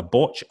ending, was it a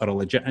botch or a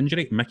legit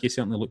injury? Mickie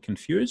certainly looked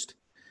confused.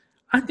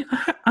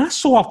 I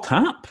saw a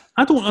tap.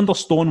 I don't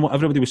understand what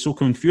everybody was so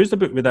confused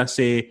about with this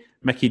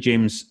Mickie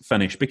James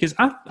finish, because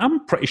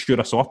I'm pretty sure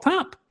I saw a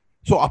tap.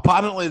 So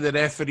apparently the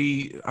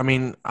referee, I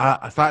mean,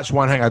 that's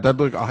one thing I did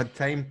look. I had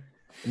time,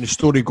 and the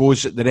story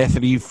goes that the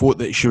referee thought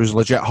that she was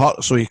legit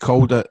hurt, so he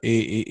called it.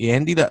 He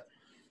ended it,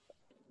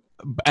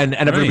 and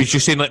everybody's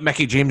just saying like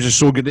Mickie James is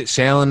so good at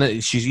selling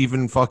it. She's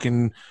even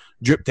fucking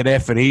duped the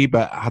referee,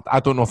 but I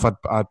don't know if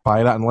I'd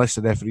buy that unless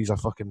the referee's a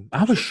fucking...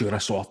 I was sure I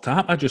saw a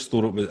tap. I just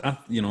thought it was,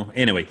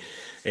 anyway.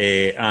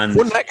 And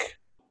Phone Nick.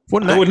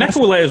 Nick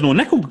will let us know.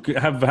 Nick will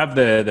have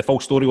the full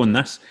story on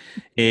this.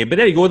 But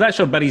there you go. That's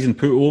your buries and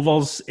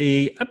put-overs.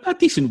 A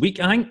decent week,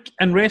 I think,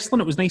 in wrestling.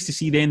 It was nice to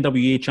see the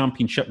NWA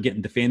Championship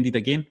getting defended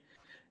again.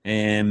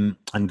 And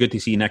good to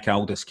see Nick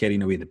Aldis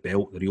carrying away the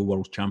belt. The real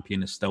world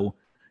champion is still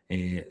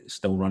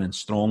running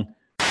strong.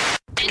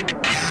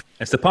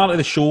 It's the part of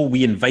the show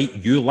we invite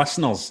you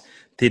listeners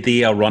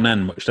today a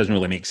run-in, which doesn't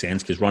really make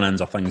sense because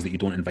run-ins are things that you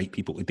don't invite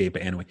people to do.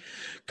 But anyway,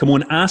 come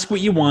on, ask what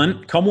you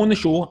want. Come on the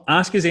show.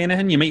 Ask us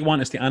anything. You might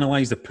want us to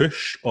analyse the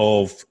push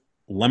of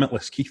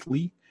Limitless Keith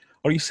Lee.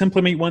 Or you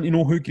simply might want to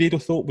know who Grado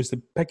thought was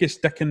the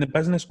biggest dick in the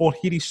business, or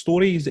hear his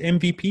story, his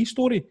MVP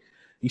story.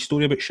 His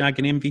story about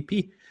shagging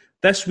MVP.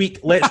 This week,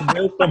 let's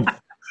welcome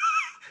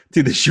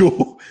to the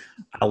show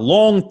a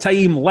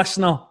long-time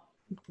listener,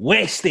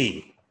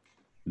 Westy.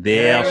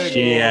 There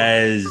she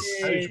is.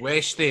 How's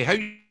Westy? How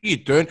you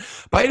doing?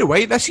 By the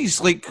way, this is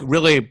like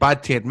really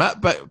bad to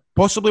admit, but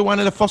possibly one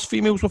of the first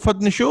females we've had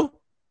in the show.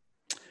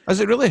 Is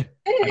it really?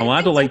 Well,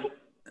 I don't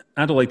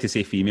like to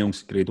say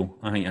females, Grado.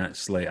 I think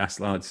that's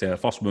I'd say the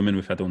first woman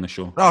we've had on the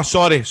show. Oh,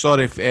 sorry.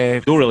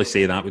 We don't really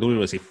say that. We don't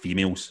really say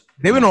females.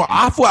 They were not.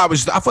 I thought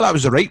that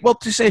was the right word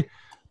to say.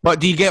 But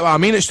do you get what I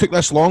mean? It's took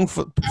this long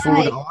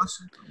before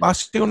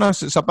last on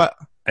this. It's a bit.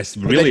 It's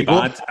really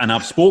bad. And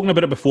I've spoken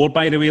about it before,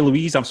 by the way,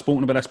 Louise. I've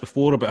spoken about this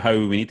before, about how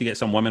we need to get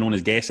some women on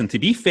as guests. And to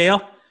be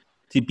fair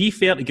to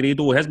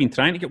Grado, he has been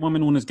trying to get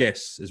women on as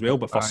guests as well.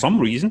 But for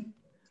some reason,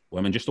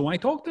 women just don't want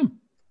to talk to him.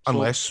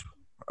 Unless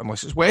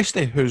it's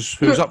Westy, who's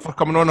up for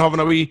coming on and having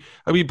a wee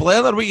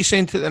blather. What are you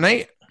saying to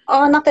tonight?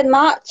 Oh, nothing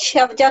much.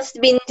 I've just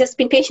been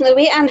patiently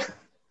waiting.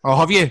 Oh,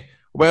 have you?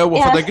 Well,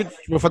 we've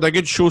had a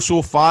good show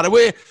so far.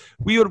 Rab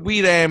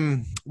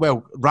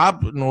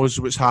knows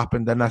what's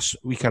happened in this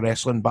week of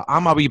wrestling, but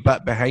I'm a wee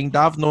bit behind.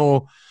 I've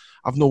no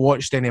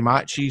watched any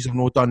matches. I've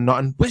not done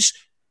nothing.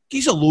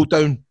 He's a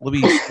lowdown,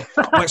 Louise.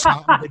 What's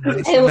happened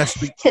in this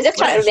week? I'm just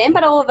trying to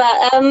remember all of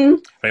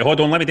it. Right,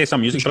 hold on. Let me do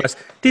some music for this. Oh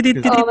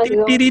my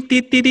God.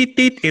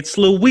 It's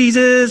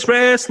Louise's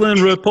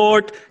Wrestling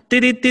Report.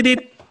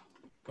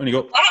 On you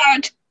go.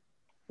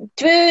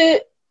 Drew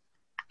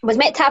was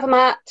meant to have a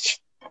match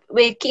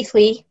with Keith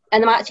Lee,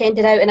 and the match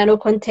ended out in a no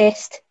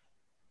contest.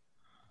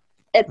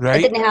 It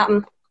didn't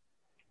happen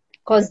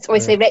because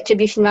obviously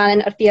Retribution ran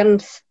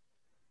interference.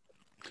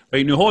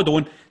 Right, now hold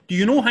on. Do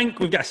you know, Hank,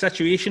 we've got a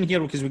situation here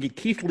because we get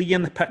Keith Lee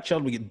in the picture,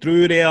 we get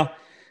Drew there.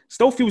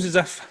 Still feels as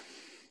if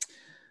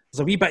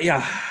there's a wee bit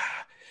of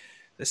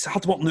it's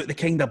hard working out the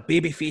kind of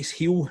babyface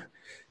heel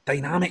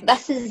dynamic.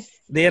 This is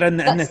there at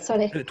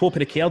the top of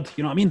the card.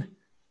 You know what I mean?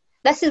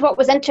 This is what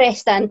was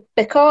interesting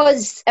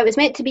because it was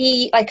meant to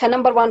be like a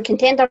number one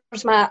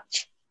contenders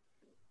match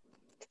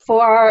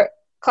for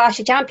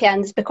Clash of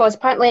Champions because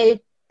apparently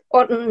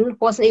Orton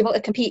wasn't able to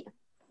compete.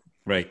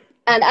 Right.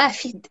 And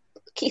if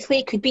Keith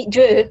Lee could beat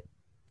Drew,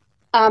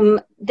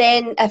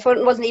 then if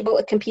Orton wasn't able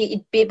to compete,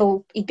 he'd be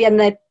in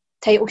the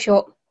title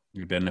shot.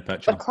 You'd be in the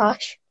picture. For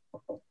Clash.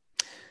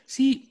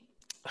 See,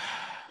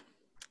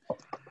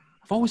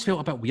 I've always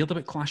felt a bit weird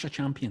about Clash of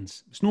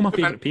Champions. It's not my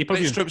favourite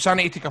pay-per-view. Stroops, I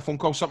need to take a phone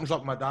call. Something's up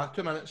with my dad.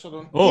 2 minutes, hold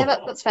on. Oh. Yeah,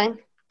 that's fine.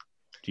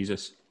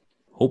 Jesus.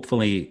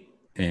 Hopefully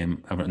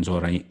everything's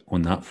all right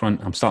on that front.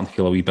 I'm starting to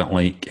feel a wee bit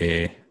like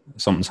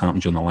something's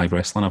happened during the live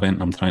wrestling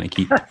event. I'm trying to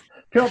keep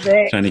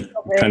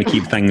trying to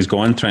keep things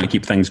going. There's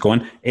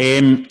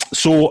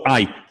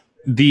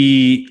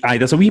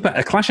a wee bit.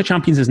 A Clash of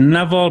Champions has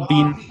never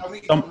been.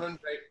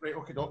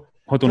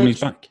 Hold on,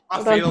 he's back.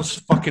 My fails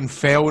fucking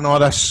fell and all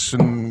this,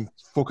 and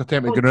folk are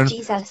telling me to go round.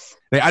 Jesus.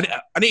 Right,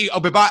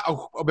 I'll be back.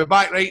 I'll be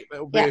back. Right.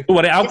 Don't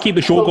worry. I'll keep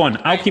the show going.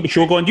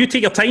 You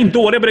take your time.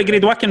 Don't worry about it,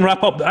 Grado. I can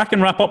wrap up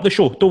the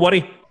show. Don't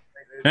worry.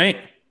 Right.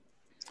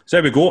 So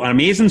there we go.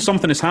 Amazing.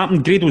 Something has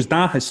happened. Grado's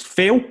dad has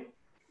fell.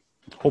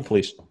 Hopefully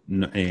it's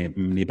no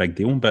big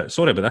deal. But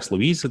sorry about this,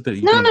 Louise. No.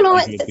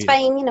 It's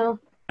fine. You know.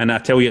 And I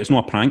tell you, it's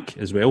not a prank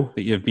as well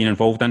that you've been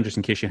involved in. Just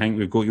in case you think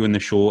we've got you on the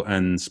show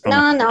and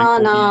sprung.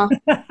 No.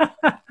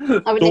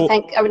 I wouldn't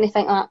think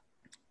that.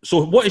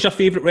 So, what is your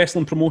favourite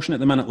wrestling promotion at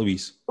the minute,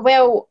 Louise?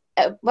 Well,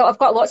 I've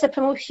got lots of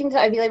promotions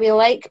that I really, really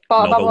like.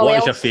 But what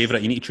is your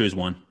favourite? You need to choose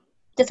one.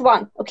 Just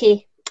one,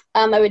 okay.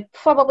 I would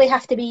probably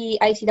have to be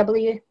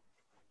ICW.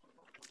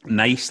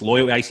 Nice,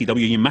 loyal to ICW. Are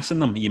you missing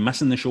them? Are you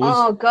missing the shows?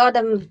 Oh God,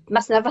 I'm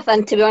missing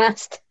everything, to be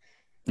honest.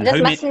 I'm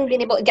just missing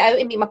being able to get out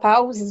and meet my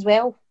pals as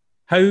well.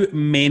 How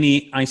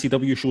many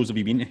ICW shows have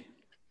you been to?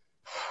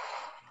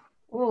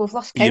 Oh, I've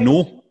lost count. You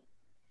know?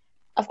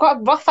 I've got a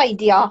rough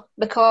idea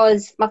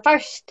because my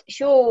first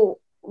show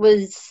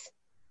was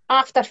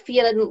after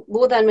Fear and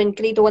Loathing when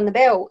Grado won the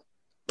belt,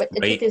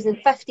 in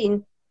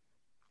 2015.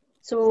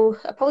 So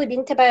I've probably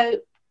been to about,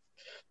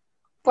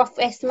 rough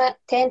estimate,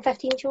 10,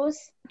 15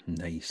 shows.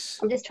 Nice.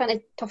 I'm just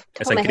trying to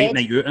It's a great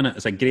night out, isn't it?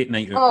 It's a great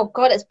night out. Oh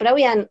God, it's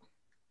brilliant.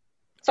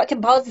 It's like a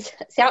buzz.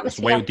 It's the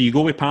atmosphere. Well, do you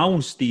go with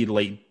pals? Do you go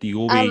with?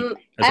 Is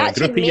there a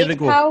group of you that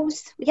go?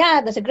 Pals.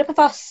 Yeah, there's a group of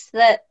us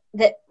that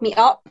meet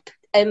up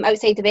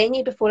outside the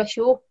venue before a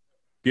show.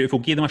 Beautiful.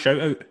 Give them a shout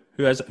out.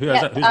 Who is it?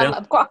 Who's there?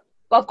 I've got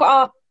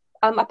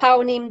a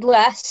pal named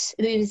Lewis,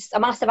 who's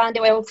a massive Andy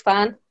Wilds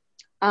fan.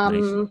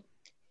 Nice.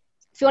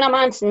 Fiona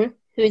Manson,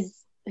 who's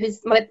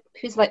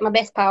like my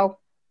best pal.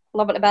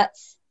 Love it to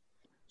bits.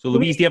 So,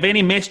 Louise, do you have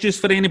any messages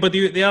for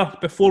anybody out there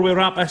before we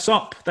wrap this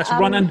up? This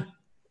run-in?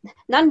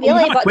 None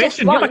really, but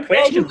just one. You have a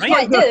question, right?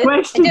 I do.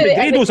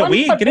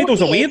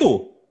 Grado's away,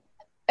 though.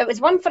 It was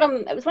one for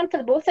them. It was one for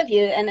the both of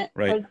you, and it,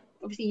 right.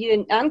 Obviously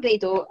you and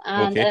Grado,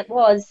 and it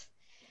was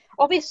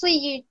obviously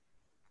you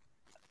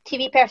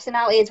TV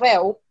personality as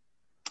well.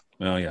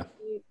 Well, yeah.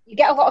 You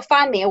get a lot of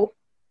fan mail.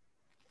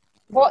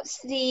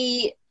 What's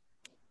the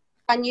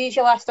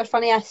unusualest or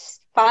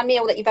funniest fan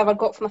mail that you've ever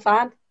got from a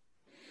fan?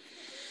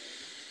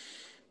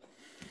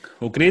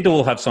 Well, Grado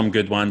will have some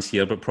good ones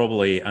here, but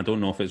probably, I don't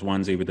know if it's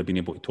ones he would have been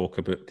able to talk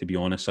about, to be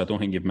honest. I don't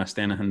think you've missed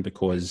anything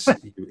because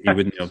he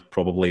wouldn't have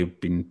probably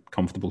been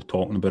comfortable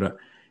talking about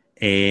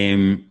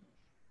it.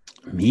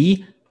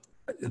 Me,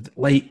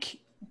 like,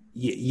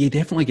 you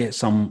definitely get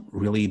some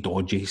really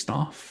dodgy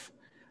stuff.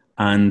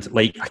 And,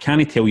 like, I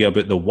can't tell you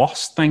about the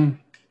worst thing,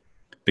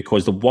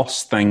 because the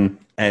worst thing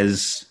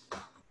is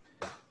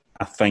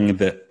a thing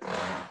that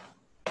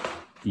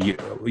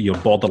you're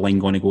borderline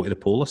going to go to the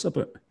police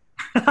about.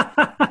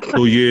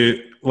 So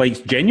you,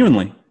 like,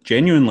 genuinely,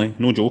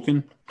 no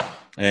joking,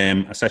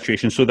 a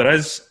situation. So there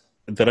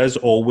is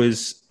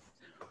always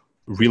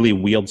really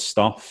weird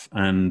stuff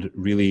and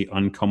really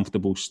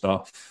uncomfortable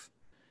stuff.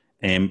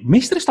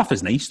 Most of the stuff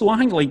is nice though. I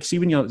think, like, see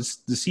when you're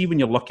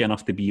lucky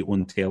enough to be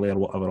on telly or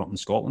whatever up in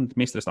Scotland,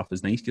 most of the stuff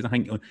is nice because I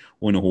think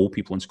on the whole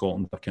people in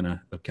Scotland are kind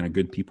of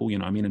good people, you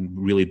know what I mean, and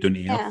really down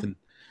to earth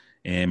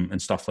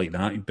and stuff like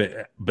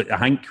that. But I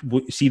think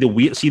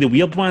the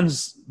weird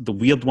ones. The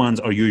weird ones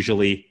are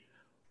usually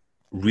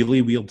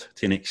really weird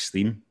to an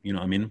extreme, you know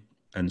what I mean,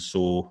 and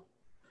so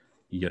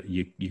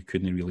you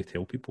couldn't really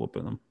tell people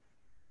about them.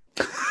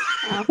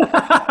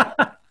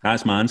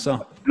 That's my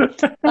answer.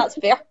 That's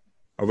fair.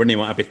 I wouldn't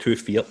want to be too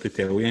fierce to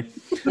tell you.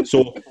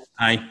 So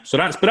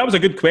that was a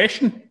good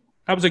question.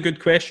 That was a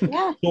good question.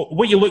 Yeah. So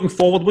what you're looking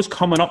forward, what's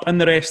coming up in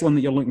the wrestling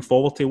that you're looking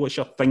forward to? What's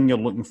your thing you're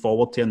looking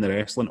forward to in the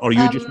wrestling? Or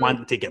you just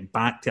want to get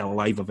back to a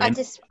live event?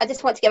 I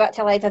just want to get back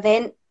to a live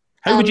event.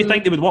 How would you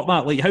think they would work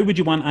that? Like, how would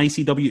you want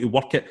ICW to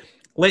work it?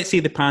 Let's say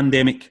the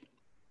pandemic,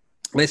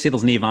 let's say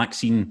there's no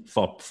vaccine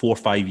for 4 or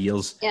 5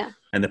 years. Yeah.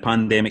 And the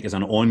pandemic is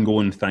an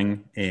ongoing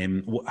thing.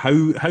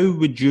 How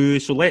would you,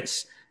 so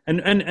let's,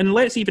 and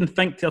let's even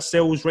think to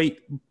ourselves, right,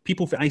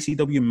 people for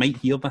ICW might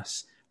hear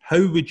this.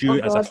 How would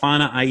you, as a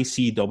fan of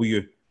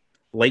ICW,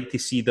 like to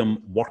see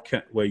them work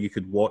it where you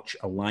could watch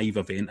a live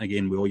event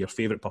again with all your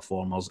favourite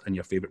performers and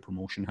your favourite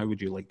promotion? How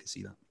would you like to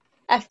see that?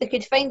 If they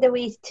could find a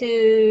way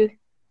to,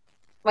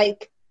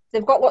 like,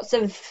 they've got lots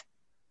of,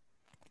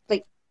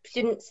 like,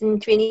 students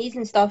and trainees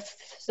and stuff,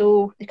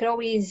 so they could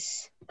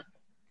always,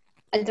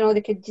 I don't know,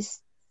 they could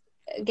just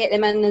get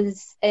them in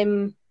as,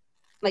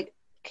 like,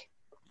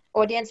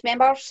 audience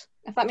members,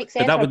 if that makes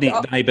sense. But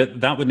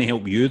that wouldn't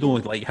help you though.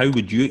 Like, how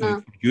would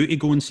you to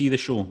go and see the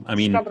show? I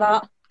mean,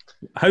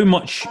 how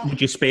much would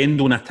you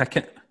spend on a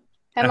ticket?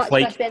 How much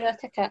would I spend on a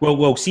ticket?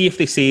 Well, see if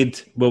they said,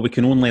 well, we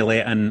can only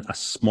let in a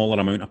smaller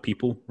amount of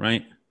people,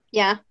 right?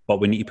 Yeah. But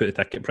we need to put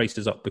the ticket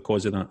prices up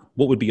because of that.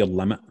 What would be your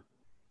limit?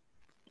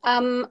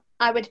 I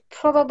would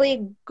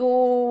probably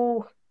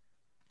go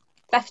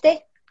 50.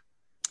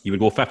 You would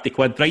go 50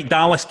 quid. Right,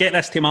 Dallas, get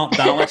this to Mark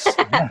Dallas.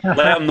 Let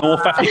them know,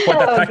 50 quid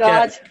a ticket.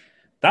 God.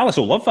 Dallas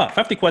will love that.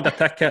 50 quid a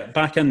ticket,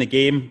 back in the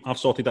game. I've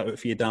sorted that out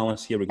for you,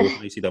 Dallas. Here we go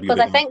for ECW. Because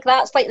I think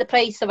that's like the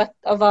price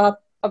of a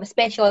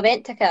special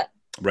event ticket.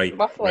 Right,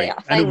 roughly, right.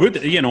 And it would,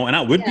 and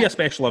that would be a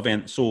special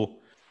event, so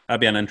that'd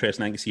be an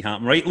interesting thing to see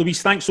happen. Right,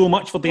 Louise, thanks so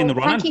much for doing the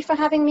running. Thank you for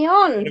having me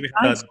on. We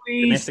had a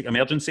domestic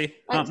emergency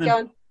happening.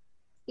 John.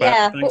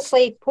 Yeah,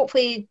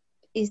 hopefully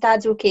his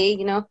dad's okay,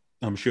 you know.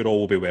 I'm sure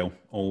all will be well.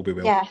 All will be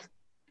well. Yeah.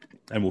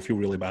 And we'll feel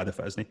really bad if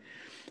it isn't.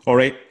 All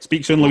right,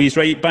 speak soon, Louise.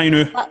 Right, bye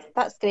now.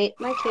 That's great.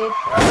 Thank you.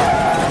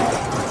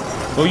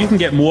 Well, you can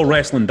get more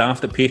Wrestling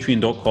Daft at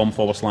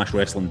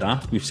patreon.com/Wrestling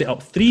Daft. We've set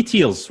up 3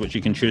 tiers which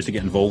you can choose to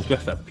get involved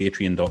with at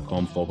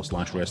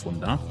patreon.com/Wrestling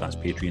Daft. That's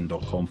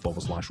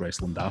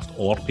patreon.com/Wrestling Daft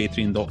or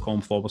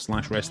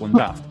patreon.com/Wrestling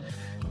Daft.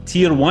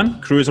 Tier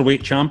 1,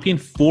 Cruiserweight Champion,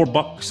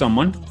 $4 a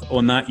month.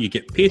 On that, you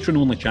get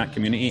patron-only chat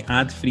community,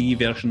 ad-free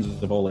versions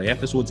of all the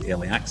episodes,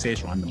 early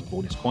access, random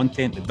bonus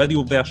content, the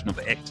video version of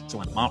the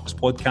Excellent Marks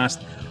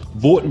podcast.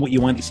 Vote on what you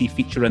want to see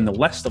feature in the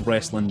list of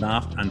Wrestling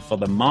Daft, and for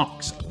the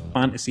Marks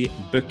Fantasy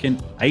Booking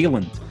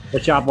Island,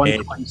 which I've won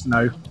twice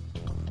now.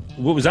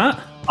 What was that?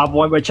 I've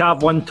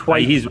won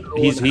twice. He's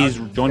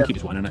John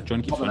keeps winning it.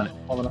 John keeps winning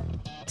it.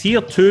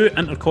 Tier 2,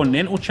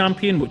 Intercontinental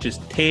Champion, which is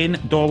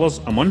 $10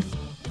 a month.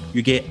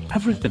 You get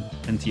everything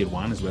in Tier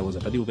 1, as well as a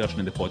video version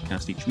of the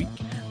podcast each week.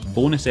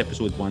 Bonus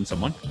episode once a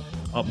month.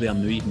 Up there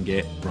now you can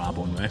get Brab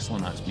on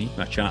Wrestling, that's me.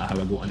 I chat how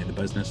I got into the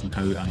business and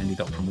how I ended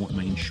up promoting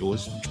my own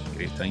shows.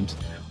 Great times.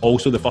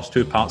 Also the first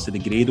 2 parts of the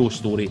Grado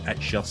story,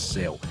 It's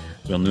Yourself.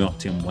 We're now up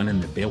to him winning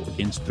the belt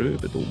against Drew,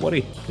 but don't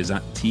worry, because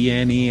that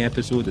TNA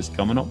episode is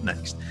coming up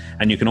next.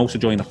 And you can also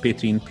join our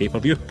Patreon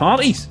pay-per-view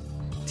parties.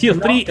 Tier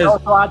 3 is...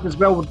 Also add as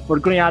well, we're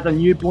going to add a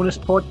new bonus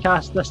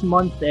podcast this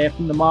month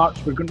from the March.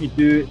 We're going to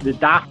do the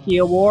Dafty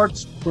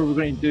Awards, where we're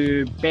going to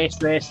do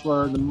Best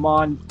Wrestler of the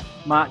Month,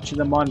 Match of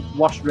the Month,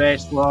 Worst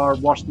Wrestler,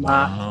 Worst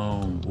Match.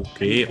 Oh,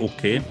 okay.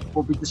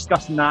 We'll be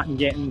discussing that and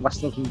getting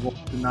listeners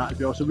involved in that as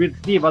well. So the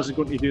 3 of us are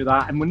going to do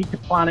that, and we need to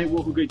plan out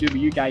what we're going to do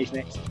with you guys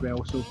next as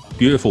well. So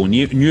beautiful,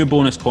 new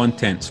bonus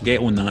content, so get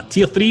on that.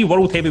 Tier 3,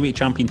 World Heavyweight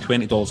Champion,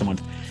 $20 a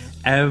month.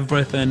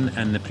 Everything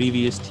in the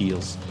previous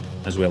tiers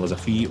as well as a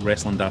free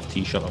Wrestling Daft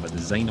t-shirt of a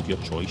design of your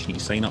choice. You need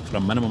to sign up for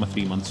a minimum of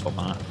 3 months for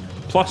that.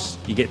 Plus,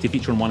 you get to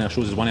feature on one of our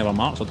shows as one of our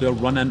marks or do a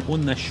run-in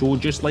on this show,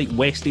 just like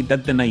Wesley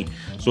did tonight.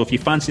 So if you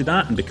fancy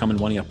that and becoming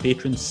one of your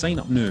patrons, sign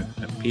up now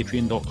at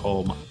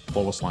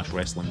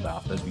patreon.com/Wrestling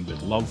Daft, as we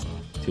would love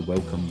to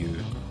welcome you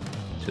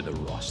to the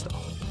roster.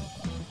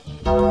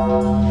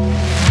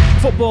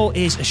 Football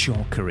is a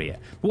short career,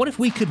 but what if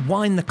we could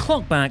wind the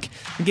clock back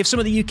and give some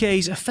of the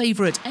UK's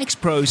favourite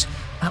ex-pros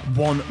at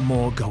one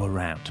more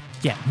go-around?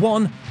 Yeah,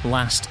 one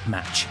last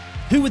match.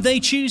 Who would they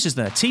choose as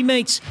their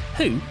teammates?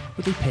 Who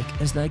would they pick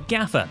as their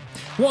gaffer?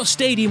 What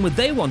stadium would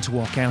they want to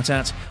walk out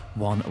at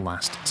one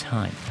last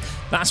time?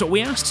 That's what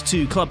we asked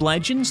to club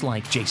legends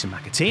like Jason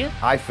McAteer.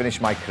 I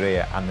finished my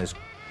career and there's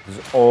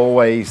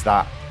always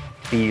that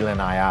feeling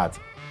I had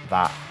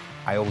that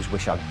I always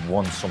wish I'd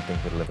won something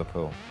with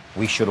Liverpool.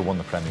 We should have won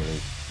the Premier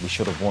League. We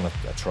should have won a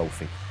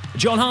trophy.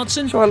 John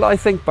Hodson. So I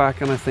think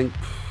back and I think,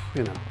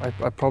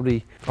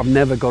 I've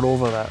never got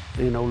over that,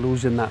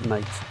 losing that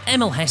night.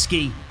 Emil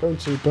Heskey. Going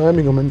to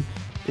Birmingham and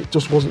it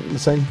just wasn't the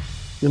same.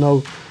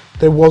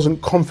 They wasn't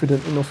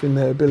confident enough in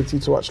their ability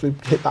to actually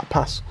hit that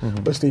pass.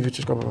 Mm-hmm. But Steve had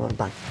just gone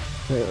bang,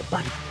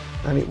 bang.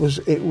 And it was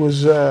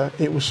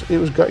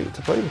great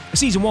to play with.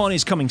 Season 1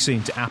 is coming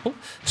soon to Apple,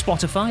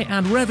 Spotify,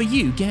 and wherever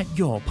you get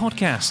your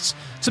podcasts.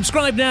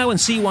 Subscribe now and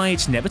see why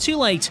it's never too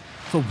late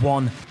for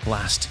one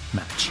last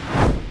match.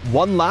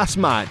 One last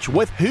match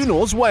with Who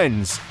Knows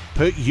Wins.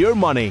 Put your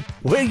money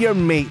where your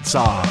mates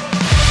are.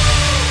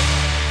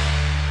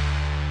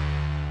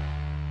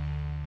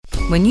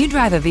 When you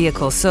drive a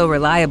vehicle so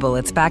reliable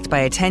it's backed by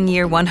a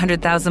 10-year,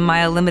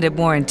 100,000-mile limited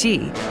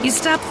warranty, you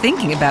stop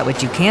thinking about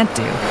what you can't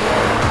do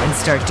and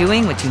start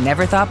doing what you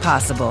never thought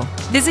possible.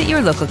 Visit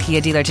your local Kia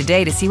dealer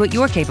today to see what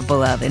you're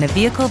capable of in a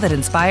vehicle that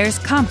inspires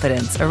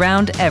confidence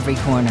around every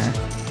corner.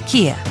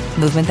 Kia,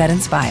 movement that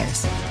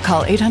inspires.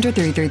 Call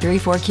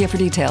 800-333-4KIA for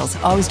details.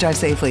 Always drive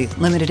safely.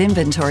 Limited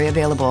inventory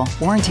available.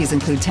 Warranties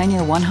include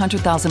 10-year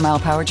 100,000-mile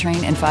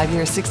powertrain and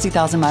 5-year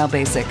 60,000-mile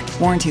basic.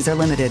 Warranties are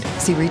limited.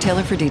 See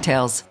retailer for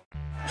details.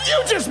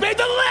 You just made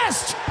the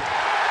list!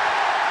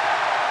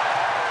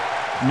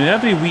 Now,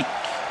 every week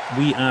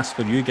we ask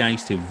for you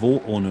guys to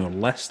vote on our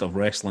list of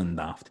Wrestling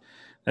Daft.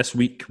 This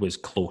week was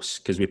close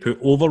because we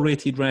put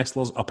overrated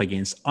wrestlers up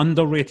against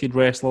underrated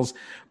wrestlers,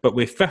 but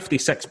with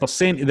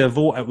 56% of the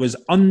vote, it was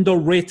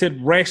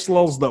underrated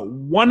wrestlers that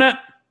won it.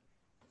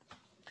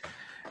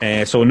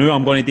 So now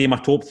I'm going to do my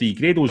top 3.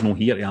 Grado's not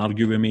here to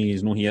argue with me,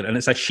 he's not here. And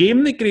it's a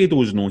shame that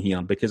Grado's not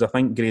here because I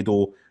think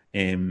Grado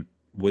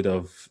would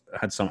have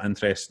had some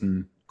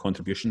interesting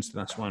contributions to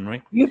this one,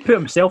 right? You put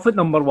himself at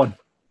number 1.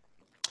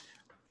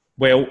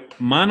 Well,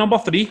 my number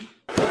 3,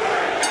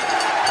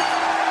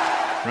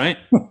 right,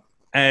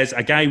 is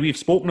a guy we've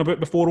spoken about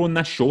before on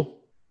this show,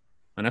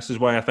 and this is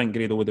why I think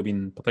Grado would have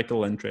been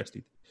particularly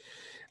interested,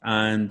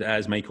 and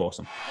is Mike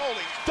Awesome.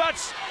 Holy, that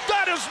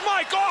is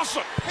Mike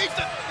Awesome! He's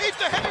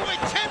the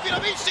heavyweight champion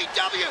of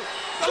ECW!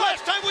 The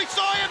last time we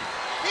saw him,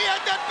 he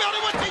had that belt,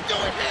 and what's he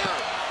doing here?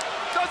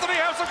 Doesn't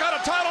he have some kind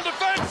of title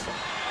defense?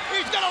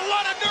 He's got a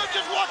lot of nerve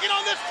just walking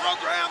on this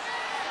program!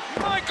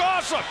 Mike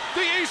Awesome,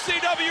 the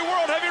ECW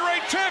World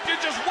Heavyweight Champion,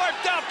 just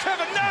wiped out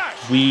Kevin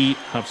Nash! We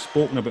have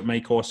spoken about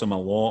Mike Awesome a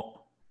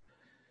lot.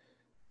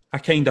 I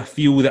kind of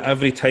feel that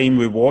every time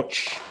we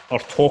watch or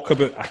talk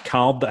about a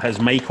card that has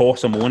Mike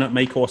Awesome on it,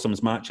 Mike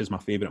Awesome's match is my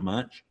favourite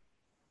match.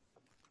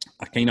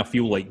 I kind of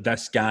feel like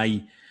this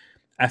guy,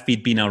 if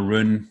he'd been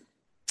around,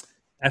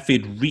 if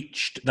he'd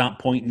reached that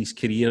point in his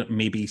career,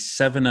 maybe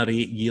 7 or 8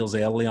 years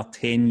earlier,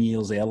 10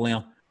 years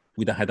earlier,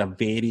 would have had a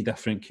very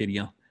different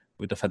career,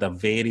 would have had a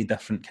very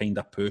different kind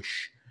of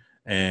push,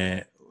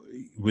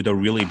 would have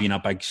really been a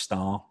big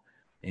star.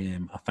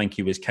 I think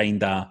he was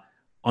kind of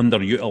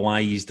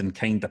underutilised and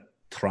kind of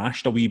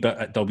trashed a wee bit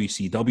at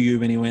WCW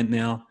when he went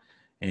there.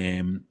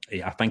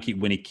 I think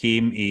when he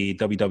came to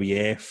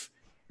WWF,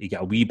 he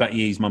got a wee bit of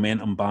his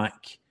momentum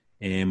back,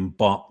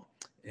 but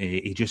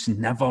he just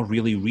never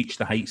really reached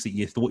the heights that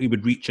you thought he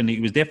would reach, and he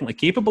was definitely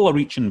capable of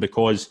reaching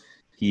because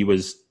he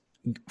was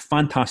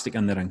fantastic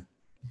in the ring.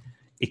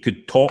 He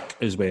could talk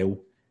as well.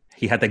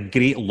 He had a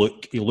great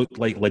look. He looked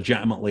like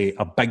legitimately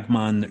a big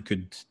man that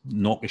could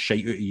knock a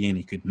shite out of you, and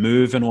he could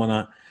move and all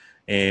that.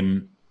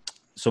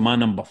 So my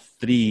number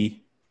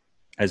 3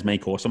 is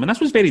Mike Awesome. And this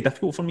was very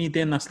difficult for me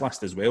doing this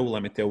list as well,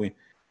 let me tell you.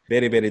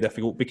 Very, very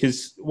difficult.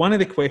 Because one of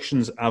the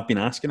questions I've been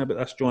asking about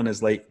this, John,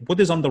 is like, what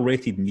does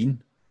underrated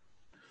mean?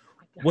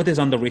 What does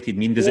underrated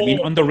mean? Does it mean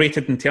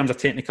underrated in terms of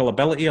technical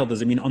ability, or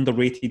does it mean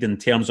underrated in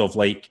terms of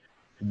like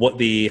what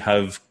they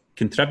have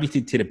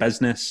contributed to the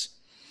business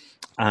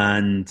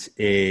and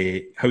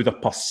how they're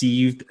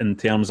perceived in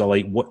terms of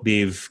like what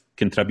they've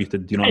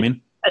contributed? Do you know what I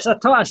mean?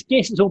 I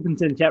guess it's open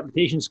to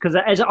interpretations because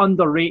it is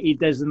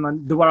underrated as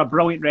in they were a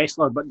brilliant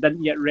wrestler but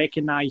didn't yet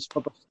recognised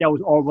for their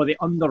skills, or were they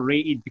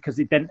underrated because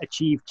they didn't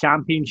achieve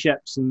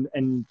championships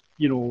and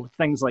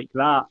things like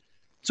that.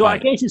 So I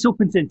guess it's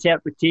open to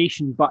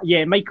interpretation, but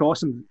yeah, Mike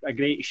Awesome, a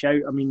great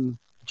shout. I mean,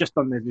 just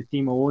on the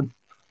team alone.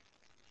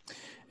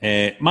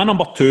 My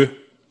number 2,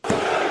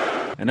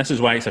 and this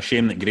is why it's a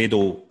shame that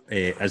Grado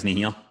isn't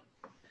here,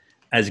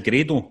 is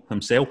Grado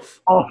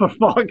himself. Oh, for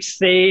fuck's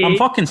sake. I'm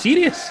fucking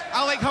serious.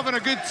 I like having a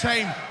good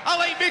time. I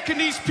like making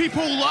these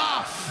people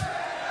laugh.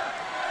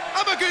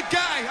 I'm a good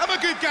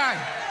guy.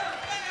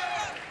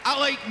 I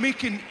like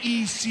making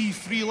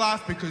EC3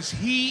 laugh because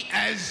he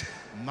is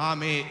my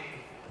mate.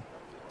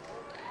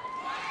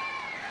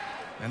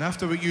 And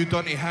after what you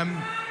done to him,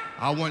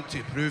 I want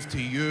to prove to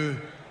you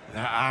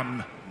that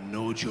I'm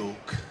no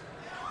joke.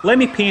 Let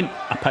me paint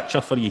a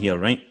picture for you here,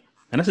 right?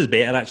 And this is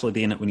better actually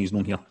doing it when he's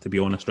not here, to be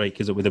honest, right?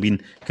 Because I would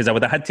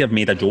have had to have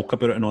made a joke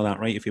about it and all that,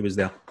 right, if he was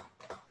there.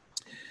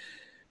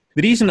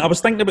 The reason I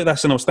was thinking about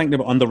this, and I was thinking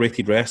about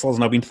underrated wrestlers,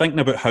 and I've been thinking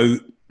about how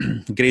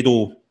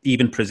Grado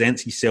even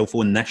presents himself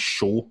on this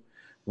show,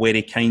 where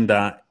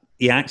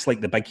he acts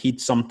like the big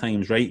head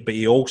sometimes, right? But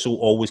he also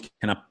always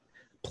kind of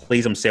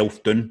plays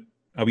himself down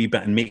a wee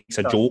bit and makes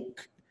a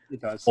joke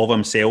of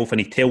himself, and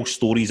he tells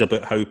stories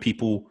about how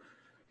people,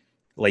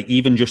 like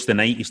even just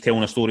tonight, he's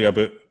telling a story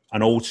about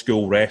an old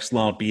school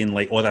wrestler being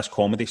like, oh, this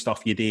comedy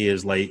stuff you do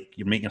is like,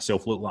 you're making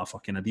yourself look like a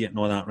fucking idiot and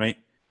all that, right?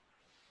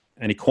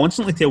 And he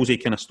constantly tells you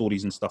kind of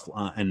stories and stuff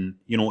like that. And,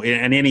 you know,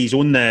 and then he's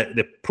on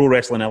the Pro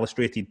Wrestling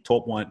Illustrated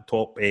top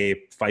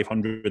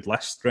 500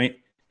 list, right?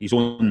 He's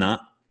on that.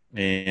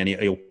 And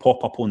he'll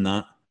pop up on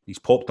that. He's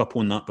popped up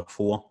on that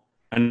before.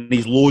 And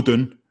he's low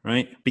down,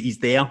 right? But he's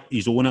there.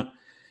 He's on it.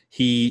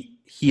 He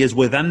is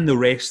within the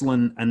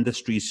wrestling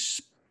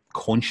industry's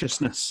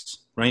consciousness,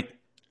 right?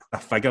 A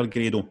figure,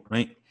 Grado,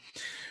 right?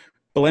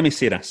 But let me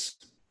say this.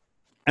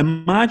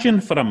 Imagine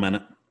for a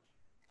minute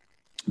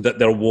that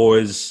there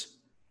was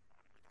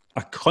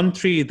a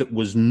country that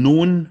was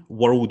known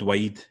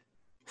worldwide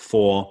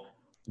for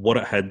what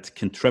it had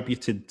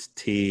contributed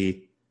to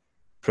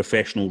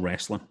professional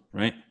wrestling,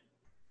 right?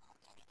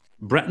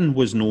 Britain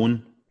was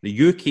known,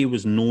 the UK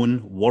was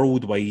known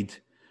worldwide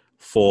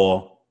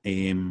for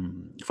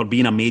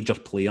being a major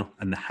player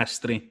in the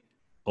history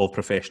of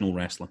professional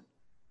wrestling,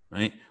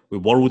 right?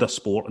 With World of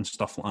Sport and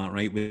stuff like that,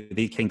 right? With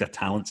the kind of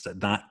talents at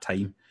that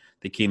time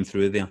that came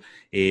through there.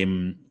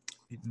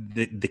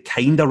 The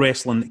kind of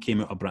wrestling that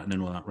came out of Britain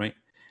and all that, right?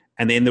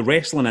 And then the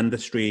wrestling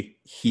industry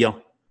here,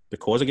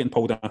 because of getting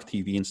pulled off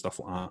TV and stuff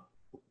like that,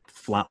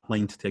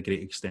 flatlined to a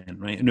great extent,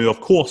 right? Now,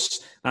 of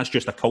course, that's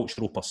just a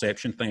cultural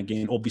perception thing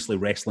again. Obviously,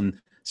 wrestling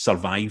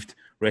survived.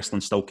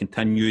 Wrestling still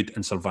continued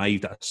and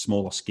survived at a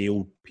smaller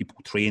scale. People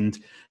trained,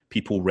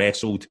 people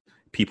wrestled,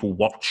 people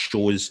worked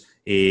shows.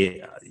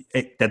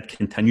 It did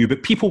continue,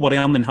 but people were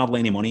earning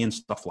hardly any money and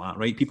stuff like that,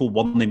 right? People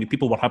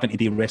were having to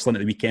do wrestling at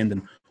the weekend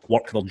and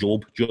work their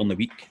job during the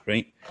week,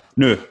 right?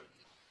 Now,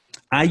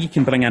 you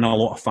can bring in a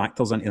lot of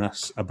factors into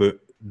this about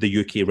the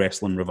UK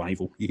wrestling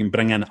revival. You can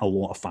bring in a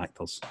lot of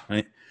factors,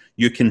 right?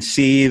 You can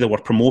say there were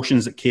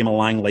promotions that came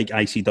along like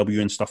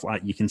ICW and stuff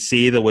like that. You can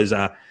say there was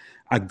a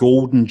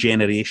golden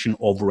generation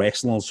of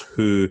wrestlers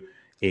who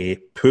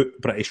put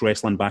British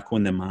wrestling back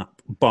on the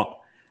map. But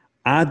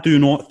I do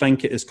not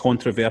think it is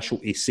controversial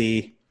to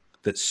say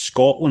that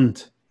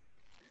Scotland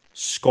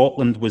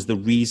was the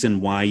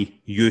reason why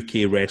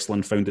UK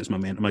wrestling found its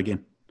momentum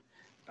again.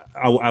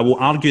 I will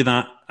argue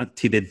that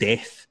to the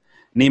death.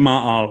 No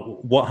matter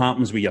what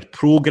happens with your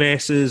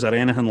progresses or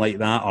anything like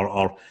that,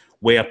 or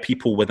where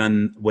people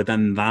within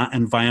that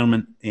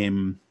environment,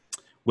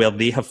 where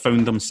they have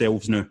found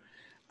themselves now.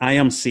 I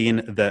am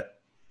saying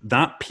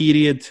that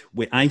period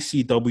with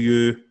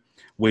ICW,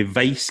 with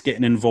Vice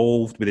getting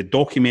involved, with the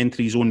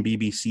documentaries on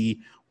BBC,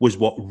 was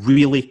what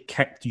really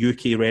kicked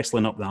UK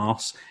wrestling up the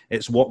arse.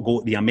 It's what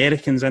got the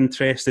Americans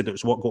interested.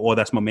 It's what got all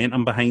this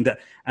momentum behind it.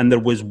 And there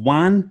was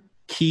one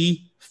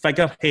key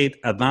figurehead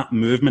of that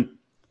movement.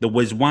 There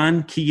was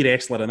one key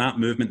wrestler in that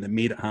movement that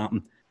made it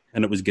happen,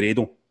 and it was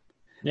Grado.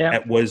 Yeah.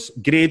 It was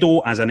Grado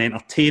as an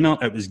entertainer.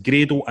 It was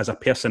Grado as a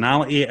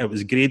personality. It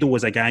was Grado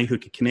as a guy who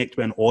could connect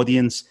with an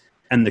audience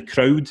in the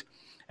crowd.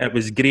 It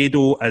was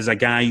Grado as a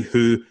guy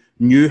who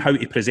knew how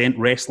to present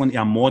wrestling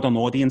to a modern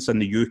audience in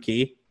the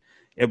UK.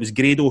 It was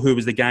Grado who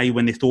was the guy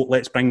when they thought,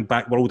 let's bring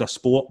back World of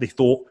Sport, they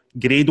thought,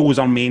 Grado's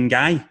our main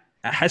guy.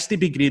 It has to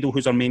be Grado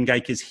who's our main guy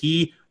because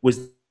he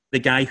was the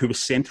guy who was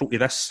central to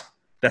this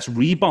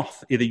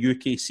rebirth of the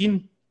UK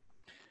scene.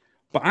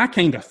 But I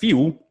kind of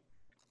feel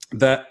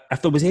that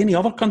if there was any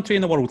other country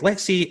in the world,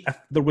 let's say if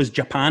there was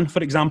Japan,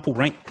 for example,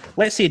 right?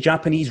 Let's say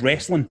Japanese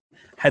wrestling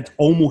had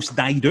almost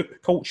died out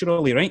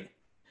culturally, right?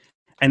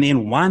 And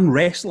then one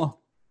wrestler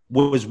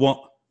was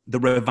what the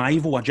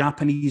revival of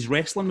Japanese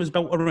wrestling was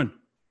built around.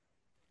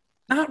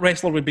 That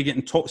wrestler would be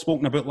getting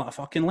spoken about like a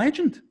fucking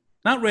legend.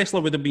 That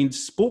wrestler would have been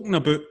spoken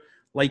about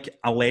like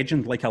a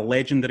legend, like a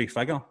legendary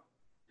figure.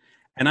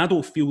 And I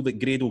don't feel that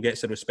Grado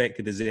gets the respect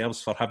he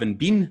deserves for having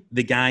been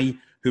the guy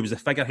who was the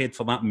figurehead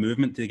for that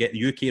movement to get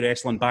UK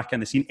wrestling back in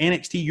the scene.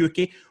 NXT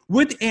UK.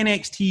 Would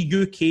NXT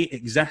UK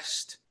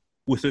exist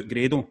without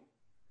Grado?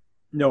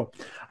 No.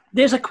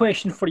 There's a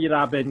question for you,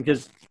 Rabin,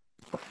 because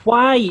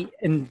why,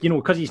 and you know,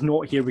 because he's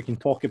not here, we can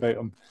talk about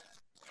him.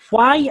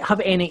 Why have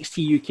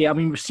NXT UK? I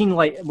mean, we've seen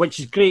which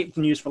is great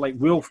news for like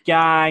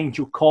Wolfgang,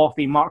 Joe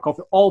Coffey, Mark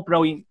Coffey, all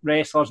brilliant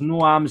wrestlers.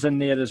 Noam's in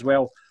there as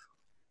well.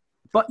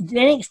 But the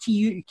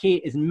NXT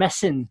UK is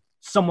missing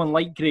someone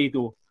like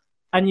Grado.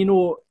 And, you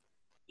know,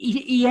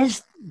 he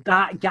is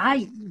that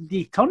guy.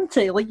 They turned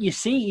to, like you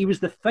say, he was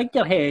the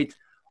figurehead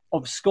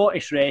of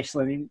Scottish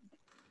wrestling,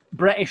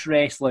 British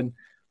wrestling.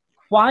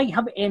 Why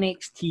have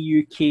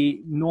NXT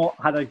UK not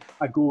had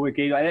a go with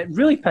Grado? And it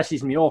really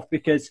pisses me off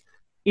because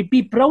he'd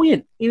be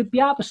brilliant. He would be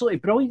absolutely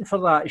brilliant for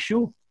that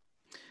show.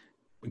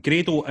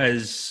 Grado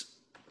is...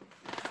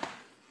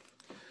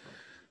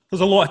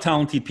 There's a lot of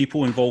talented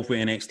people involved with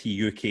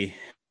NXT UK,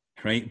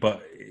 right?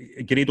 But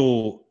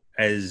Grado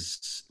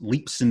is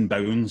leaps and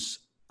bounds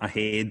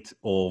ahead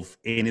of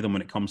any of them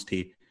when it comes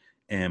to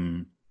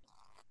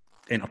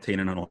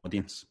entertaining an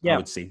audience, I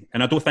would say.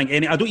 And I don't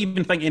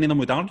even think any of them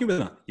would argue with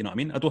that. You know what I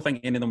mean? I don't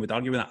think any of them would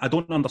argue with that. I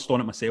don't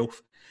understand it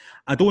myself.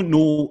 I don't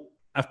know.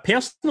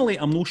 Personally,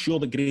 I'm not sure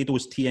that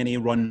Grado's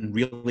TNA run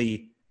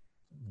really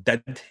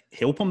did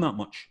help him that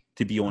much,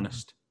 to be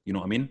honest. You know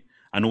what I mean?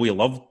 I know he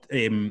loved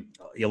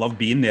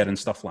being there and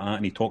stuff like that,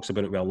 and he talks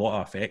about it with a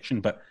lot of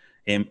affection. But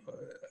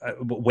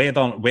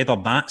whether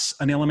that's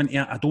an element,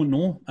 I don't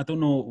know. I don't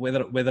know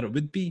whether it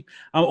would be.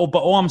 But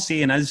all I'm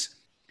saying is,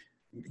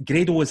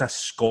 Grado is a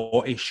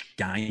Scottish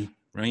guy,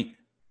 right?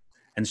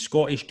 And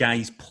Scottish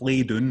guys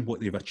play down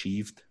what they've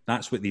achieved.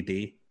 That's what they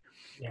do.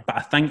 Yeah. But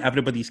I think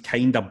everybody's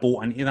kind of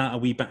bought into that a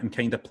wee bit and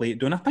kind of play it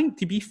down. I think,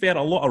 to be fair,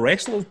 a lot of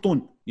wrestlers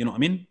don't. You know what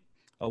I mean?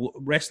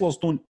 Wrestlers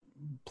don't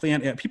play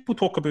into it. People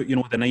talk about, you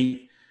know, the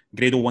night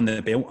Grado won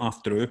the belt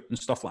after and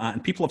stuff like that.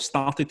 And people have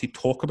started to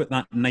talk about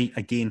that night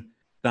again.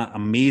 That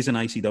amazing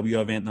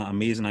ICW event, that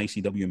amazing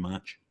ICW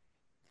match.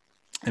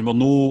 And we're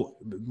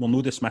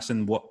no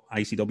dismissing what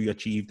ICW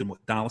achieved and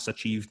what Dallas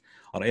achieved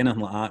or anything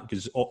like that,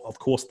 because of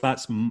course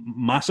that's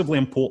massively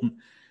important.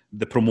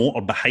 The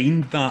promoter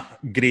behind that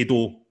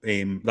Grado,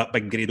 that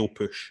big Grado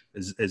push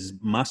is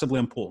massively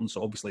important.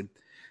 So obviously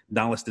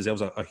Dallas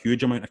deserves a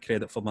huge amount of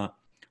credit for that.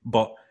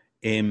 But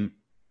you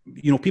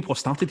know, people have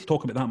started to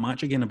talk about that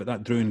match again, about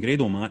that Drew and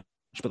Grado match,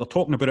 but they're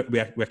talking about it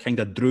with a kind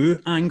of Drew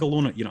angle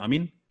on it. You know what I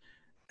mean?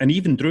 And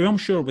even Drew, I'm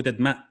sure, would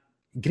admit,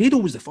 Grado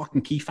was the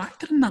fucking key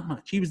factor in that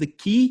match. He was the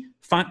key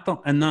factor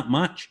in that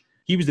match.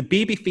 He was the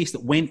babyface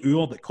that went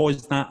over, that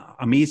caused that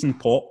amazing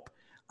pop.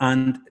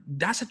 And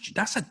that's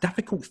a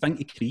difficult thing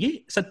to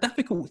create. It's a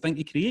difficult thing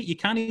to create. You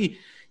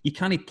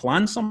can't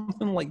plan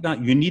something like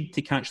that. You need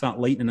to catch that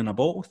lightning in a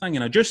bottle thing.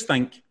 And I just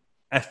think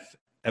if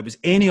it was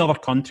any other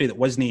country that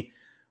wasn't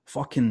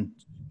fucking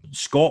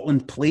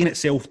Scotland playing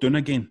itself down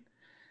again,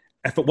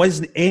 if it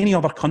was any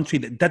other country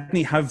that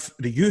didn't have,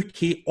 the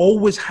UK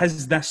always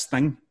has this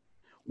thing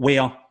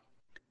where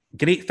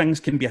great things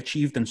can be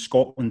achieved in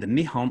Scotland and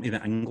no harm to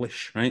the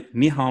English, right?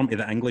 No harm to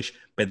the English,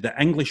 but the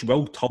English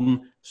will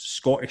turn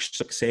Scottish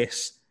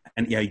success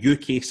into a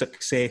UK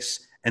success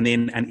and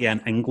then into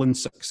an England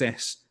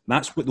success.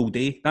 That's what they'll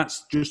do.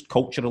 That's just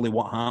culturally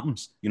what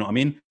happens. You know what I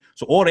mean?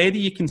 So already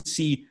you can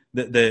see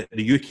that the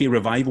UK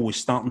revival is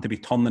starting to be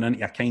turning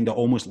into a kind of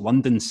almost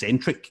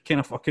London-centric kind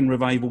of fucking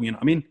revival, you know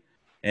what I mean?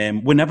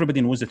 When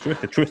everybody knows the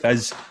truth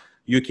is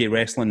UK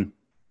wrestling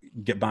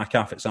get back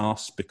off its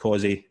arse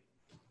because of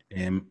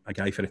a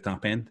guy for the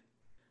top end.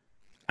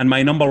 And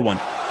my number one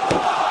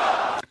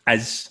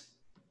is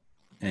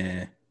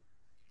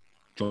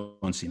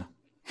John Cena.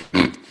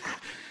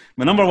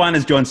 My number one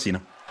is John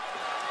Cena.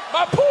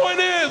 My point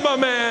is, my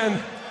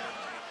man,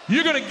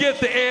 you're going to get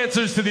the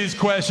answers to these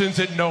questions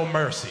at No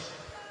Mercy.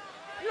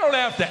 You don't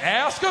have to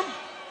ask them,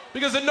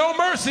 because at No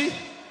Mercy,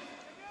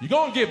 you're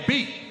going to get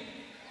beat.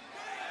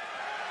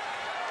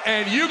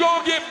 And you're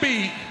going to get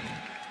beat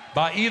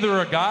by either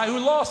a guy who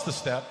lost a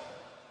step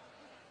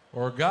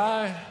or a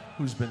guy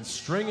who's been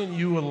stringing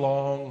you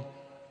along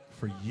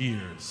for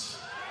years.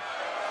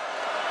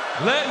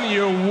 Letting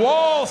you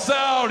waltz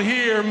out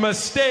here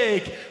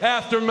mistake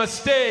after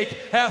mistake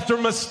after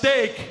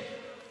mistake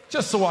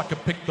just so I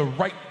could pick the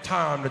right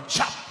time to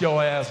chop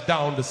your ass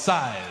down to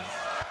size.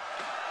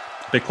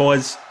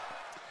 Because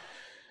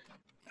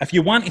if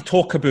you want to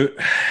talk about...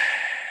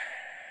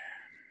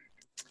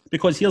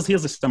 Because here's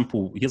a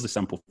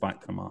simple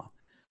fact of the matter.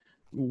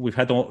 We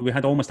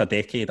had almost a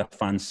decade of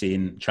fans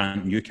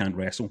chanting, "You can't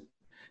wrestle,"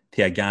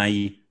 to a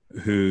guy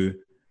who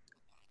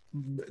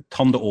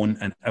turned it on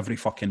in every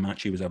fucking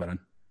match he was ever in.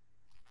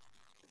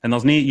 And I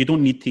don't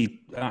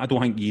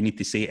think you need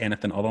to say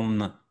anything other than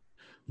that.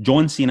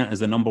 John Cena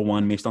is the number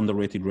one most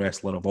underrated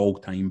wrestler of all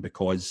time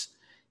because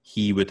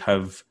he would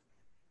have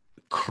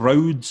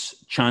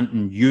crowds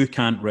chanting, "You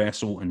can't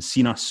wrestle," and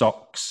 "Cena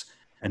sucks,"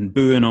 and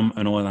booing him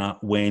and all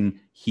that when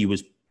he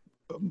was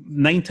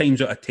 9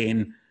 times out of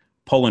 10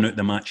 pulling out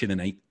the match of the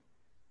night,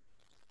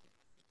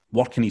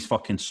 working his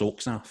fucking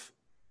socks off.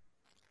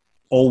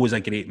 Always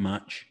a great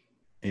match.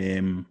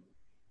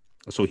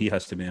 So he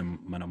has to be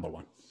my number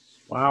one.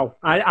 Wow,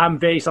 I'm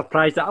very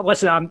surprised.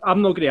 Listen,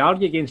 I'm not going to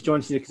argue against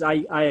John Cena because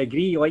I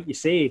agree, like you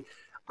say,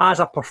 as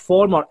a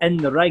performer in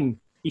the ring,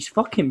 he's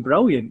fucking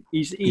brilliant.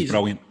 He's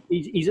brilliant.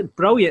 He's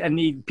brilliant,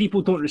 and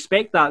people don't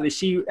respect that. They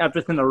see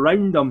everything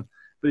around him,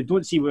 but they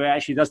don't see what he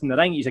actually does in the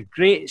ring. He's a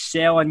great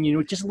selling,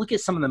 just look at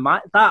some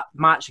of that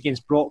match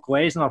against Brock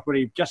Lesnar where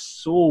he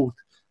just sold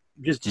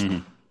was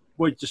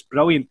just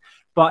brilliant.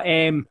 But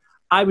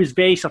I was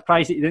very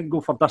surprised that he didn't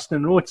go for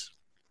Dustin Rhodes.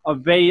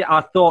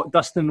 I thought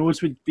Dustin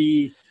Rhodes would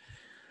be...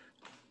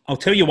 I'll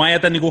tell you why I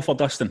didn't go for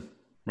Dustin,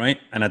 right?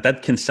 And I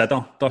did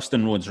consider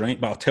Dustin Rhodes, right?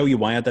 But I'll tell you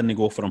why I didn't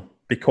go for him.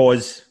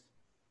 Because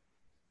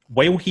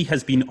while he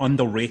has been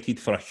underrated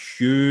for a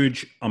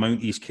huge amount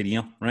of his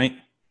career, right?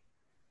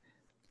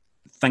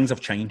 Things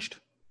have changed.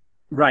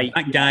 Right.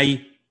 That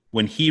guy,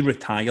 when he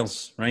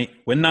retires, right?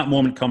 When that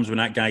moment comes when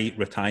that guy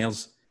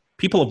retires,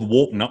 people have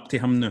woken up to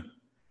him now.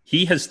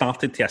 He has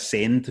started to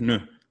ascend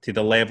now to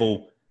the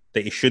level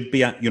that he should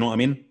be at, you know what I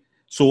mean?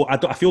 So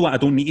I feel like I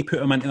don't need to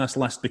put him into this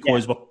list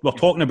because we're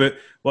talking about,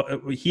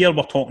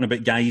 we're talking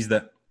about guys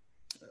that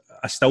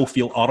I still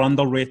feel are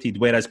underrated,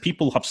 whereas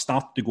people have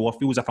started to go, I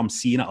feel as if I'm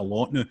seeing it a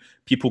lot now,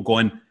 people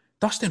going,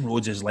 Dustin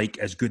Rhodes is like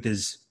as good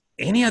as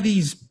any of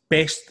these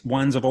best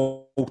ones of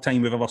all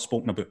time we've ever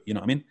spoken about, you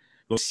know what I mean?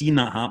 We've seen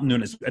that happen now,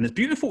 and it's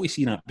beautiful to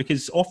see that,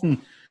 because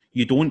often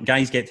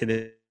guys get to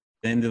the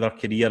end of their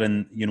career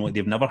and, you know,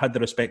 they've never had the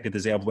respect they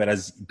deserve,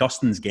 whereas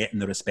Dustin's getting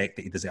the respect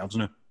that he deserves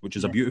now, which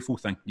is a beautiful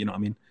thing, you know what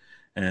I mean?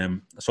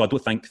 So I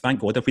don't think, thank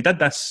God, if we did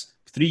this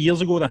 3 years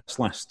ago, this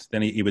list,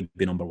 then he would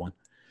be number one.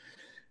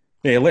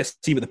 Let's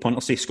see what the punter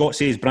says. Scott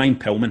says Brian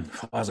Pillman.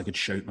 Oh, that's a good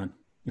shout, man.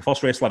 The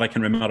first wrestler I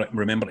can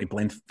remember to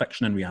blend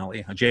fiction and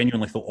reality. I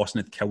genuinely thought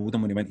Austin had killed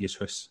him when he went to his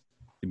house.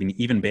 It'd been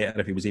even better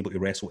if he was able to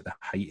wrestle at the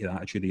height of the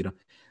Attitude Era.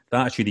 The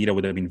Attitude Era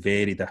would have been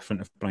very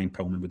different if Brian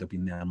Pillman would have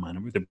been there, man.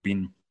 It would have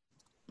been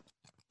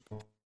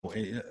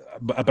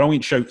a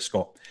brilliant shout,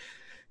 Scott.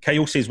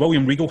 Kyle says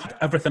William Regal had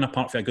everything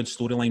apart from a good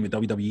storyline with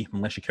WWE,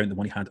 unless you count the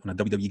one he had on a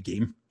WWE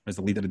game as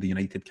the leader of the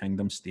United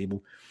Kingdom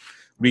stable.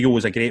 Regal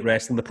was a great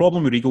wrestler. The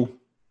problem with Regal,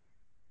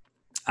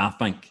 I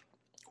think,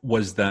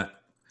 was that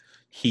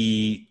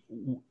he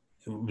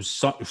was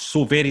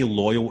so very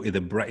loyal to the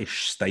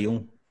British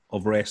style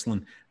of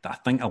wrestling that I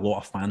think a lot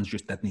of fans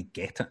just didn't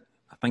get it.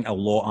 I think a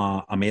lot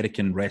of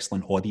American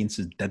wrestling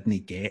audiences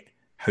didn't get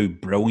how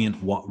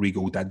brilliant what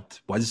Regal did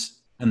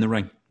was in the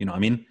ring. You know what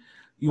I mean?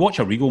 You watch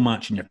a Regal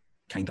match and you're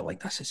kind of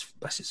like, this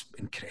is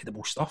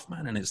incredible stuff,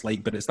 man. And it's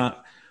like, but it's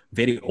that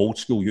very old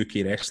school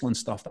UK wrestling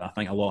stuff that I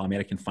think a lot of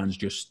American fans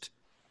just,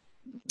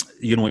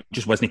 you know, it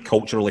just wasn't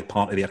culturally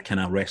part of their kind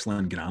of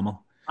wrestling grammar.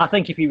 I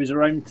think if he was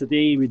around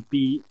today, he would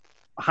be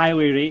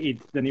highly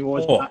rated than he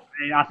was. Oh.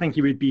 I think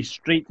he would be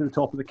straight to the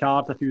top of the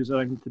card if he was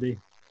around today.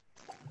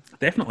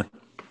 Definitely.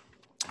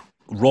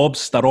 Rob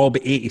Starob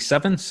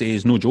 87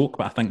 says, no joke,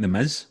 but I think The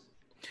Miz,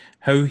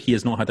 how he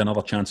has not had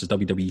another chance as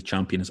WWE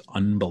champion is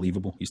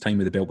unbelievable. His time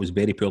with the belt was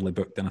very poorly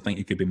booked, and I think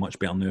he could be much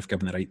better now if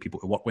given the right people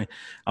to work with.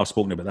 I've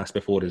spoken about this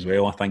before as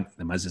well. I think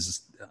The Miz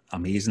is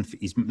amazing.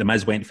 The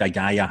Miz went for a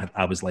guy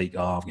I was like,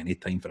 oh, I've got no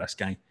time for this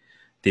guy.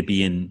 To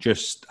being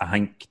just, I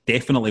think,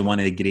 definitely one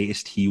of the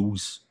greatest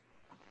heels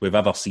we've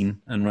ever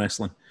seen in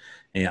wrestling.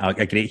 A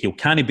great heel. He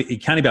can't be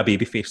a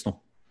babyface, though.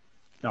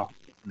 No.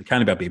 He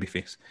can't be a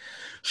babyface.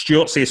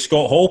 Stuart says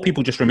Scott Hall,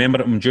 people just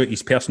remember him due to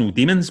his personal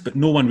demons, but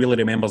no one really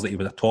remembers that he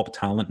was a top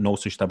talent and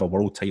also should have a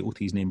world title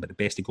to his name, but the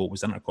best he got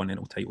was the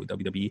Intercontinental title at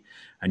WWE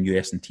and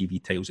US and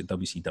TV titles at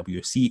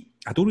WCW. See,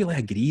 I don't really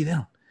agree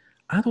there.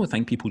 I don't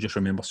think people just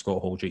remember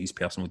Scott Hall due to his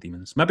personal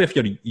demons. Maybe if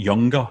you're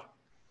younger,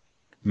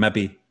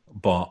 maybe,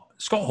 but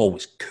Scott Hall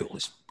was cool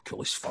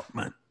as fuck,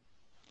 man.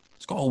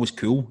 Scott Hall was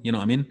cool, you know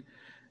what I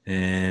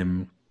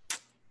mean?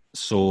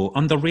 So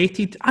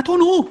underrated? I don't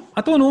know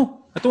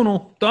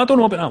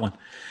about that one.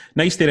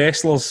 Nice to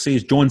Wrestlers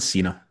says John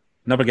Cena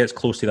never gets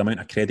close to the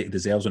amount of credit he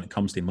deserves when it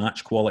comes to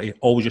match quality.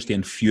 Always just to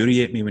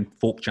infuriate me when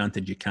folk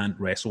chanted you can't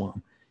wrestle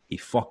him. He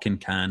fucking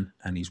can,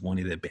 and he's one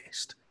of the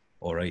best.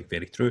 All right,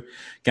 very true.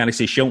 Gary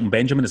says Shelton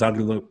Benjamin is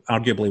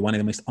arguably one of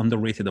the most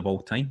underrated of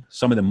all time.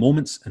 Some of the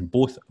moments in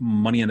both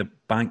Money in the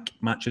Bank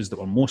matches that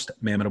were most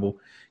memorable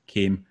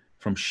came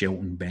from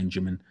Shelton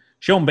Benjamin.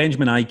 Shelton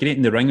Benjamin, great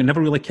in the ring. I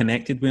never really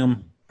connected with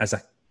him as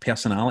a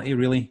personality,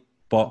 really,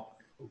 but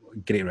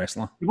great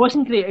wrestler. He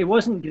wasn't great. He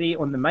wasn't great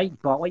on the mic,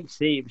 but like you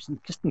say, it was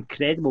just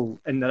incredible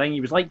in the ring. He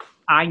was like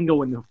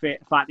Angle in the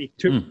fact he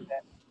took it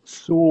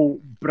so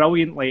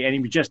brilliantly, and he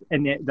was just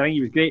in the ring.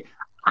 He was great.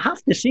 I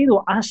have to say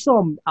though, I saw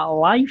him at a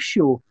live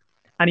show,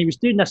 and he was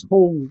doing this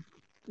whole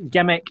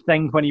gimmick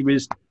thing when he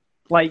was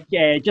like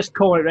just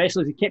calling it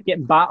wrestlers. He kept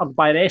getting battered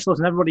by wrestlers,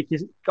 and everybody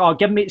just,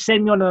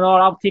 send me on an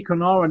hour, I'll take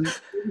an hour, and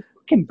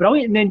fucking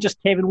brilliant. And then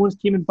just Kevin Owens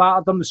came and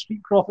battered him. The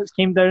Street Profits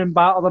came down and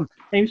battered him.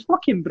 And he was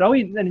fucking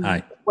brilliant. And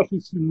I wish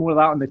he'd seen more of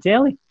that on the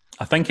telly.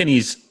 I think in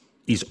his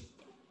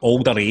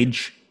older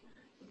age,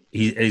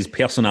 his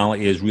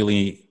personality has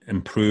really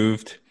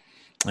improved.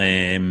 But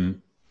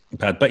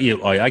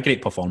a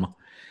great performer.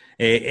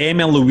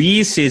 Emma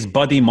Louise says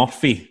Buddy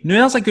Murphy. No,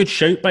 that's a good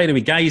shout, by the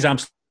way. Guy's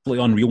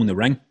absolutely unreal in the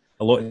ring.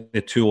 A lot of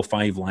the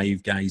 205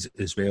 Live guys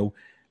as well.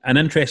 An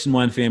interesting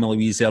one for Emma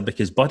Louise there,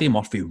 because Buddy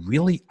Murphy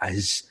really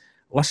is.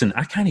 Listen,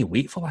 I can't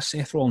wait for this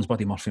Seth Rollins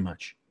Buddy Murphy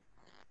match.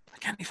 I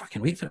can't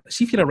fucking wait for it.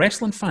 See, if you're a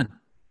wrestling fan,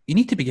 you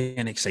need to be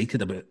getting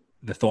excited about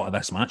the thought of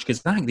this match,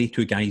 because I think they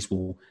two guys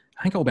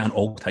it'll be an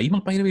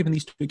all-timer, by the way, when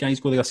these two guys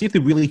go there. See if they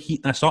really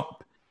heat this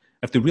up.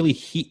 If they really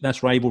heat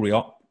this rivalry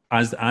up,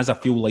 as I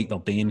feel like they're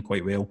doing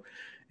quite well,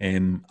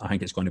 I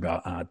think it's going to be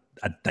a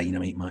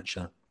dynamite match.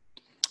 That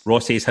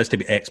Ross says has to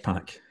be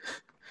X-Pac.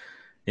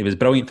 He was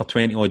brilliant for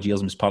 20 odd years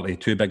and was part of the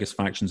two biggest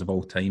factions of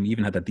all time. He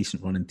even had a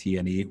decent run in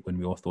TNA when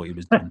we all thought he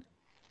was done.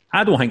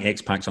 I don't think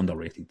X-Pac's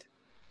underrated.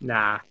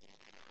 Nah.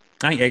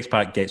 I think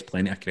X-Pac gets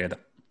plenty of credit.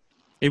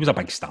 He was a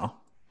big star.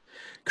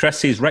 Chris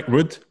says Rick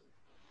Rude.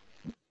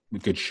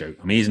 Good shout.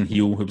 Amazing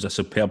heel who was a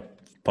superb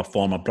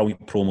performer,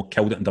 brilliant promo,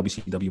 killed it in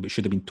WCW, but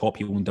should have been top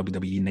heel in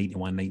WWE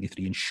 91,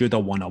 93 and should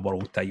have won a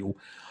world title.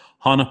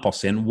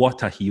 100%.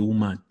 What a heel,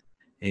 man.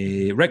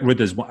 Rick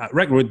Rude,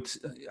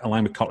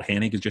 along with Kurt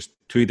Hennig, is just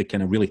two of the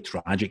kind of really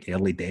tragic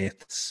early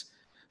deaths.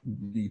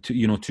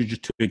 Two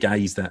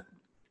guys that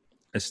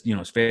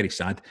it's very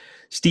sad.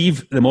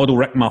 Steve, the model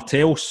Rick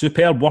Martel,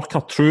 superb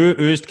worker, true,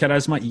 oozed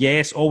charisma,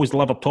 yes, always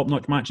delivered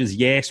top-notch matches,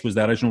 yes, was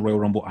the original Royal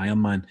Rumble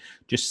Iron Man,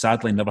 just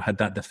sadly never had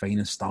that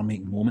defining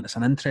star-making moment. It's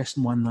an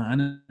interesting one, that,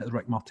 isn't it, the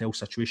Rick Martel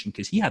situation,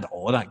 because he had it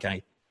all, that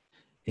guy.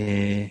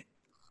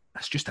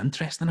 It's just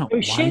interesting.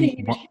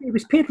 He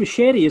was paired with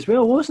Sherry as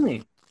well, wasn't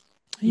he?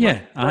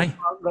 Yeah, aye.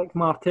 Rick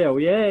Martel,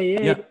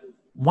 yeah.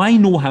 Why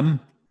know him?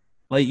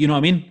 Like, you know what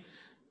I mean?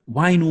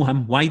 Why know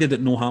him? Why did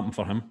it not happen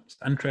for him? It's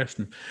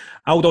interesting.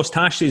 Aldos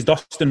Tash says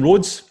Dustin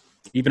Rhodes,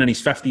 even in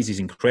his 50s, he's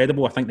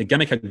incredible. I think the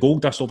gimmick of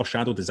Goldust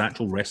overshadowed his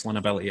actual wrestling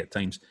ability at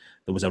times.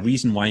 There was a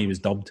reason why he was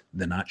dubbed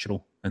the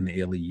Natural in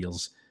the early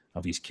years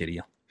of his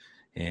career.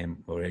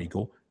 Well, there you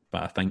go.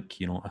 But I think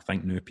now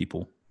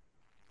people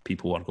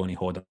are going to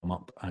hold him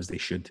up as they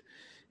should.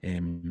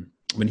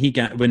 When he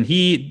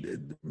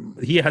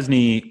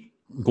hasn't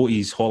got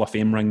his Hall of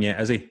Fame ring yet,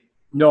 is he?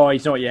 No,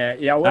 he's not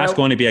yet. Yeah, well, that's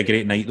going to be a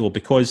great night though,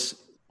 because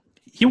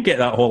he'll get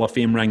that Hall of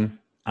Fame ring,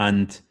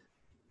 and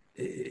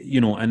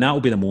and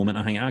that'll be the moment.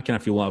 I kind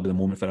of feel that'll be the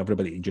moment for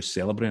everybody to just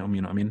celebrate him.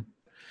 You know what I mean?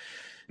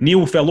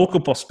 Neil, from a local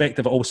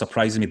perspective, it always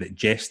surprises me that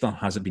Jester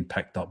hasn't been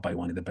picked up by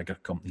one of the bigger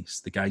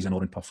companies. The guys in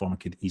Orange Performer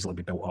could easily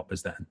be built up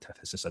as the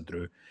antithesis of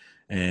Drew.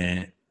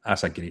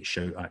 That's a great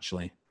shout,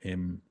 actually. Here's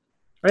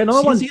a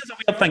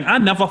weird thing. I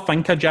never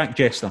think of Jack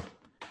Jester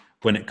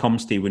when it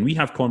comes to when we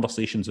have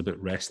conversations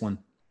about wrestling.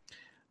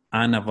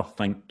 I never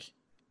think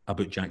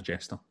about Jack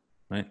Jester,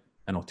 right?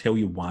 And I'll tell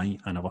you why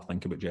I never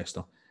think about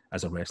Jester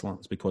as a wrestler.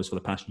 It's because for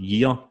the past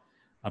year,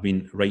 I've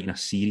been writing a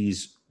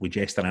series with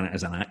Jester in it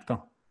as an actor.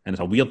 And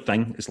it's a weird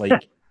thing. It's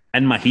like,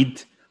 in my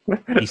head,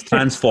 he's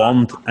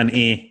transformed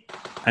into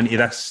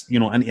this,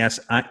 into this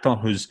actor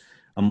who's,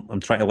 I'm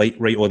trying to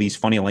write all these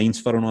funny lines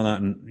for and all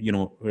that, and,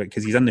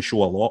 because he's in the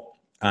show a lot.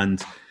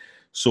 And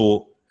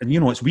so,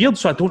 it's weird,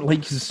 so I don't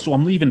like, so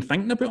I'm not even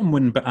thinking about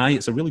him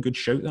it's a really good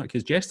shout, that,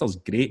 because Jester's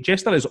great.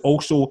 Jester is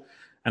also,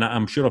 and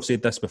I'm sure I've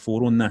said this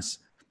before on this,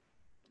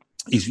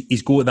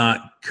 he's got that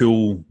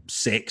cool,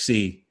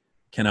 sexy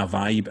kind of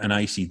vibe in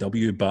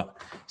ICW, but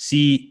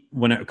see,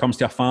 when it comes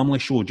to a family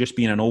show, just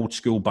being an old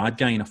school bad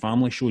guy in a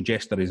family show,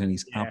 Jester is in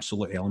his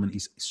absolute element.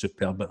 He's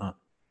superb at that.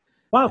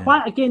 Well,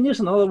 why, again,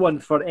 there's another one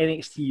for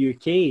NXT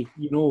UK,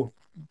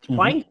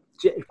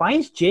 why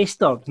is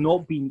Jester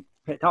not been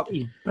picked up?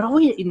 He's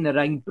brilliant in the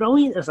ring,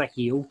 brilliant as a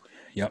heel.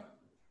 Yep.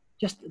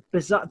 Just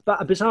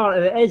bizarre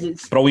it is.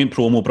 It's brilliant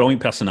promo,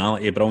 brilliant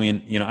personality,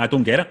 brilliant. I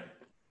don't get it.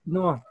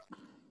 No,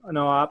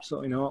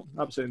 absolutely not.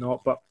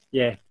 But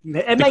yeah,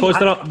 because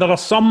there are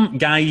some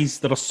guys,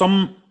 there are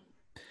some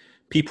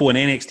people in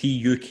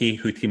NXT UK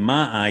who, to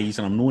my eyes,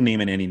 and I'm not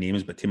naming any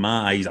names, but to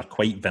my eyes, are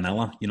quite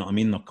vanilla. You know what I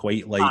mean? They're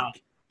quite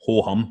like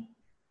ho hum.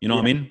 You know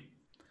what I mean?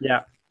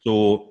 Yeah.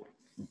 So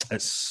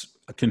it's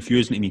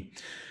confusing to me.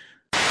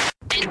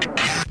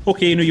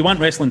 Okay, you want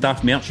Wrestling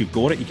Daft merch, you've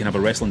got it. You can have a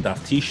Wrestling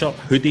Daft t-shirt,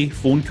 hoodie,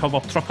 phone cover,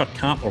 trucker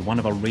cap, or one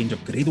of our range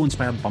of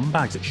Grado-inspired bum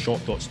bags at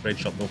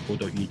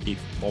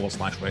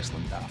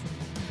shop.spreadshirt.co.uk/Wrestling Daft.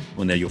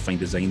 On there you'll find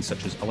designs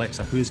such as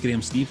Alexa, who is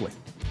Graham Stevely?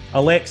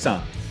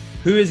 Alexa,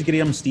 who is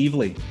Graham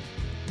Stevely?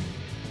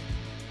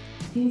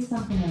 Here's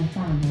something I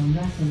found on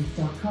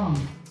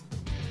wrestlers.com.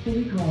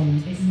 Billy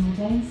Graham is an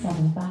ordained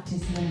Southern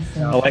Baptist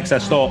minister. Alexa,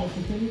 stop.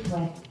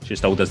 She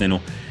still doesn't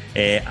know.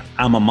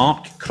 I'm a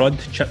Mark,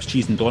 Crud, Chips,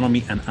 Cheese and Doner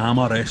Meat, and I'm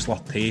a Wrestler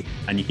Tay.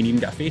 And you can even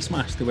get a face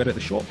mask to wear at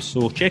the shops.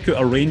 So check out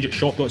our range at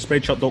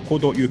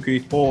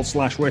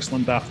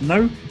shop.spreadshirt.co.uk/Wrestling Daft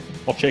now,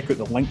 or check out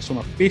the links on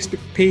our Facebook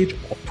page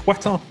or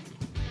Twitter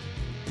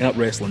at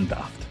Wrestling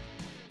Daft.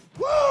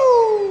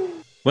 Woo!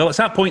 Well, it's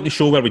that point in the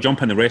show where we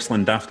jump in the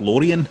Wrestling Daft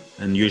DeLorean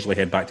and usually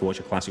head back to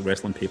watch a classic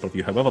wrestling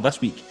pay-per-view. However, this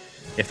week,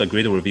 Efthar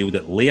Grado revealed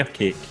that Layer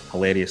Cake,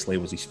 hilariously,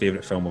 was his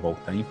favourite film of all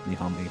time. You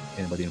can't make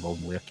anybody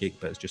involved in Layer Cake,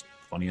 but it's just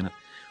funny, innit?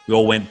 We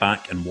all went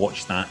back and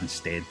watched that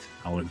instead.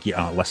 I'll get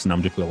a listen,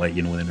 I'm just going to let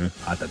you know now.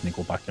 I didn't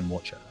go back and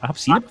watch it. I have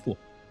seen it before.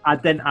 I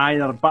didn't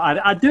either,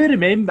 but I do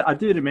remember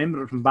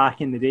it from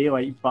back in the day,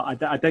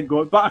 but I did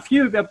go. But a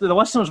few of the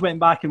listeners went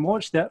back and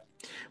watched it.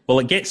 Well,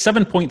 it gets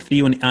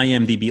 7.3 on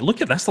IMDb.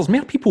 Look at this. There's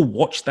more people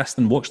watch this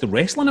than watch the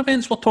wrestling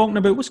events we're talking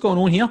about. What's going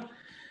on here?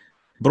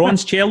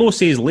 Bronze Cello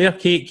says Layer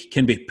Cake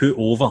can be put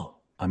over.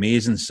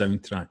 Amazing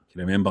soundtrack.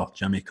 Remember,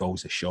 Jimmy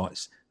Calls the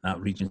Shots.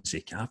 That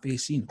Regency Cafe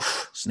scene.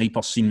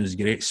 Sniper scene was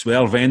great.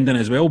 Swerve ending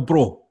as well,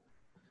 bro.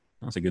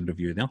 That's a good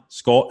review there.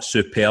 Scott,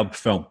 superb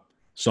film.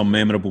 Some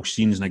memorable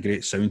scenes and a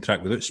great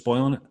soundtrack. Without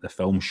spoiling it, the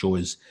film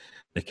shows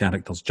the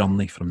character's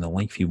journey from the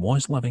life he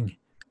was living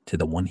to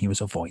the one he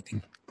was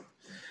avoiding.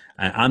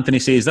 Anthony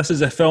says, this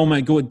is a film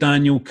that got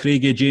Daniel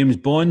Craig a James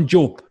Bond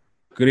job.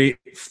 Great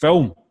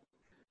film.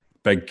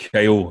 Big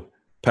Kyle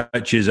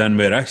pitches in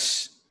with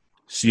us.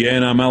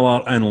 Sienna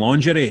Miller in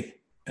lingerie.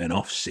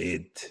 Enough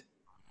said.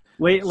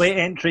 Late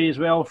entry as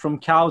well from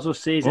Calzo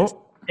says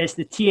it's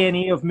the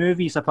TNA of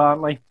movies,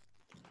 apparently.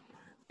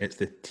 It's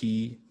the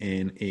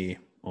TNA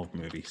of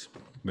movies.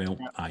 Well,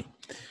 aye.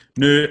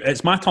 Now,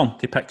 it's my turn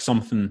to pick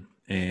something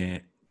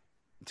to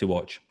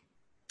watch.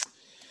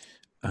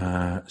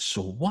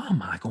 So what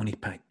am I going to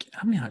pick? I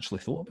haven't actually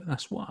thought about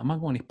this. What am I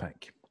going to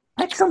pick?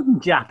 Pick something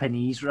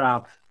Japanese,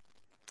 Rab.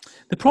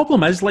 The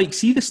problem is, like,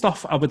 see the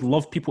stuff I would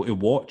love people to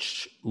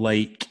watch,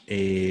 like...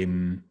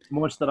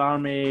 Monster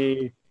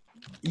Army...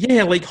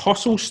 Yeah, like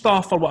Hustle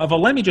stuff or whatever.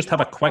 Let me just have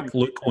a quick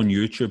look on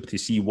YouTube to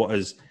see what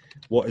is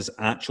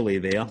actually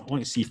there. I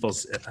want to see if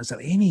is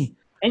there any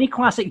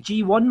classic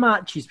G1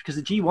 matches, because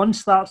the G1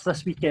 starts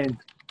this weekend.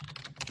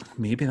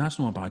 Maybe that's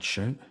not a bad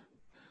shout.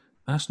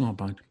 That's not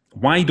bad.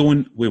 Why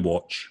don't we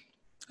watch?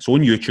 It's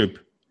on YouTube,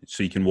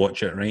 so you can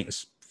watch it, right?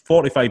 It's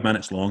 45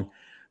 minutes long.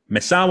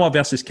 Misawa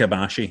versus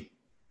Kibashi,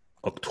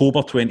 October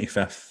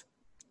 25th,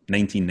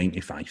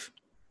 1995.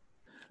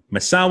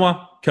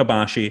 Misawa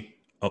Kibashi,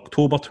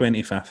 October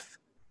 25th,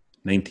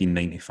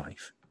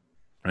 1995.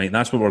 Right,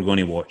 that's what we're going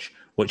to watch,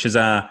 which is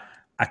a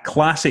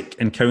classic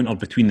encounter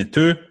between the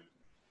two.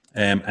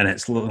 And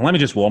it's, let me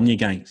just warn you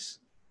guys,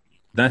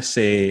 this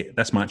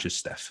match is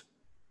stiff.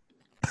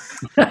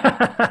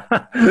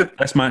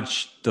 This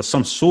match, there's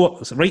some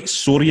right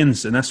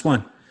Saurians in this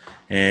one.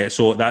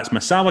 So that's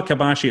Misawa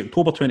Kibashi,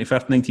 October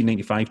 25th,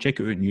 1995. Check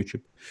it out on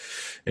YouTube.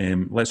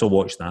 Let's all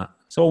watch that.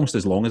 It's almost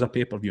as long as a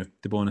pay-per-view,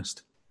 to be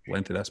honest,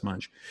 length of this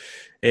match.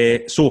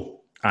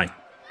 Aye.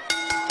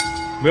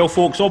 Well,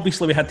 folks,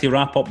 obviously we had to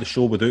wrap up the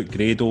show without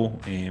Grado.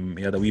 He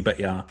had a wee bit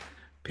of a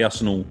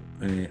personal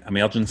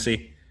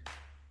emergency.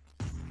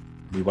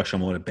 We wish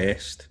him all the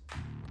best.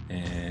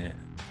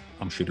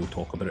 I'm sure he'll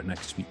talk about it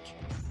next week.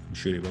 I'm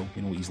sure he will.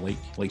 You know what he's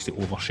like. He likes to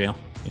overshare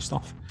his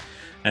stuff.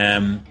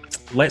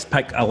 Let's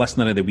pick a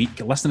Listener of the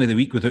Week. A Listener of the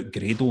Week without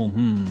Grado.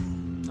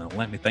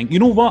 Let me think. You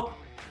know what?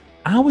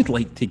 I would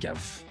like to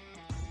give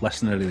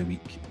Listener of the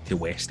Week to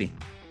Westy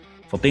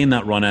for doing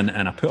that run-in,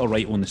 and I put her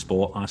right on the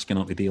spot, asking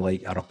her to do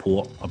like a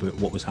report about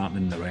what was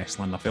happening in the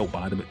wrestling. I felt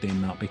bad about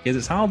doing that because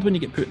it's hard when you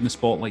get put in the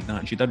spot like that,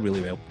 and she did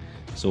really well.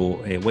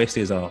 So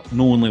Westy not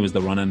only was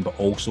the run-in, but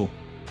also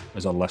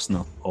was a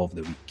Listener of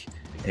the Week.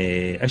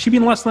 Has she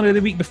been Listener of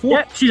the Week before?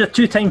 Yeah, she's a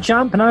 2-time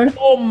champ now.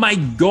 Oh my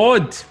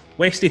God!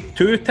 Westy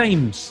 2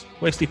 times.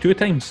 Is she a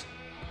 3-time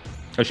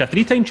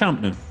champ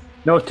now?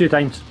 No, 2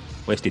 times.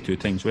 Westy 2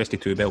 times. Westy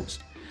 2 belts.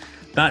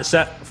 That's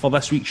it for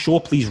this week's show.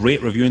 Please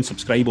rate, review and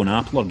subscribe on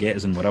Apple or get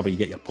us in wherever you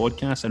get your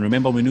podcasts. And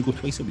remember, we now go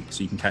twice a week,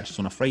 so you can catch us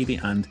on a Friday,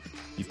 and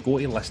you've got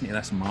to listen to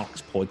this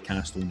Mark's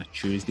podcast on a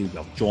Tuesday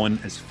where John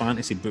is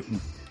fantasy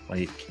booking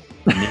like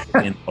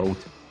in the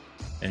world.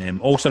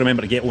 Also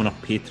remember to get on our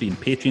Patreon.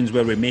 Patreon's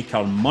where we make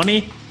our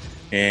money.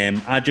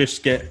 I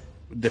just get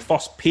the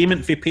first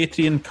payment for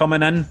Patreon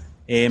coming in.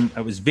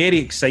 It was very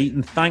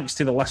exciting. Thanks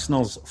to the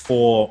listeners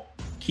for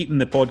keeping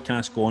the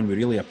podcast going. We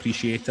really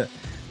appreciate it.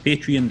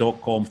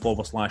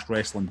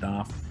 Patreon.com/Wrestling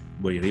Daft,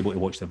 where you're able to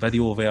watch the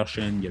video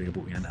version, you're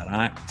able to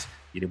interact,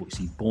 you're able to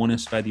see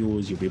bonus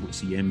videos, you'll be able to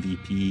see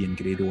MVP and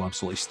Grado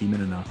absolutely steaming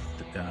in a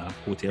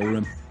hotel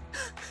room.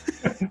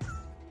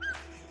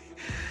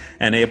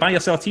 And buy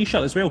yourself a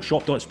t-shirt as well,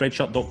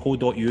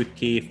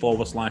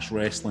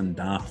 shop.spreadshirt.co.uk/Wrestling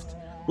Daft.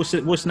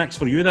 What's next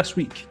for you this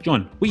week,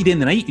 John? What are you doing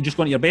tonight? You just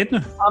going to your bed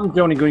now? I'm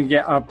going to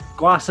get a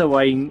glass of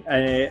wine,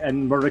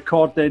 and we're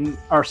recording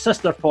our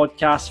sister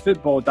podcast,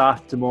 Football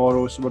Daft,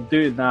 tomorrow. So we're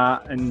doing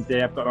that, and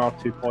I've got our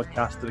 2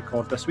 podcasts to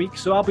record this week.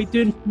 So I'll be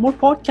doing more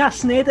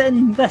podcasts and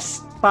editing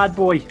this bad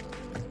boy.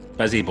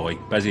 Busy boy.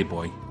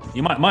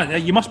 You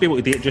must be able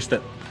to do it just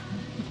at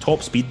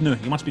top speed now.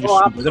 You must be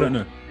just with it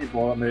now.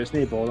 It's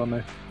no bother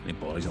me.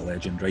 He's a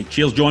legend, right?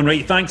 Cheers, John.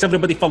 Right, thanks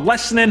everybody for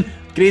listening.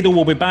 Grado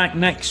will be back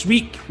next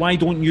week. Why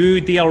don't you,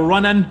 dear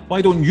run-in?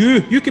 Why don't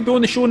you? You could be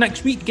on the show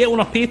next week. Get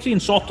on our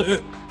Patreon, sort it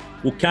out.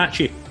 We'll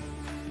catch you.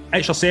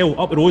 It's yourself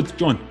up the road,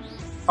 John.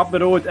 Up the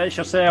road, it's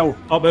yourself.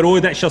 Up the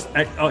road, it's just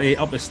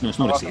up. It's not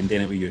the same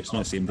doing it with you. It's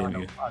not the same doing it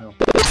with you. I know.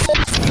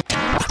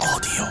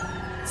 Audio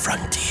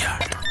Frontier.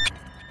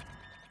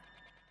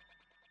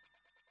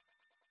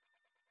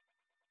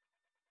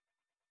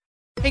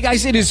 Hey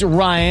guys, it is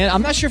Ryan.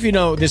 I'm not sure if you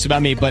know this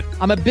about me, but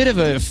I'm a bit of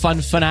a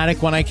fun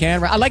fanatic when I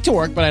can. I like to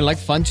work, but I like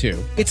fun too.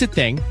 It's a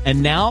thing.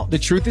 And now the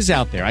truth is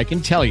out there. I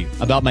can tell you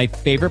about my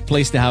favorite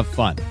place to have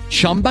fun.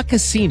 Chumba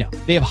Casino.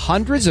 They have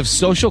hundreds of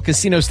social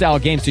casino style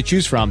games to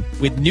choose from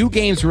with new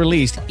games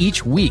released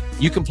each week.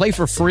 You can play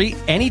for free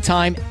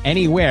anytime,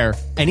 anywhere.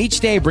 And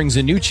each day brings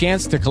a new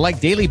chance to collect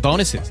daily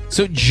bonuses.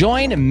 So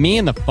join me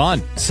in the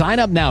fun. Sign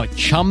up now at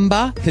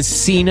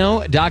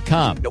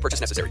ChumbaCasino.com. No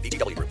purchase necessary.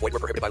 VGW Group. Void where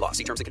prohibited by law.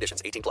 See terms and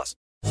conditions. 18+.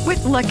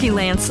 With Lucky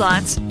Land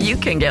Slots, you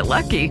can get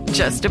lucky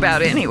just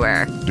about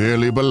anywhere.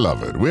 Dearly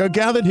beloved, we are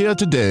gathered here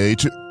today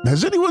to...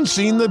 Has anyone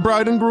seen the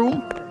bride and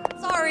groom?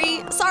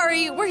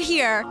 Sorry, we're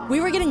here.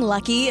 We were getting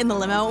lucky in the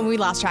limo and we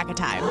lost track of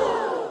time.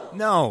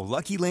 No,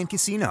 Lucky Land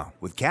Casino,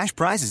 with cash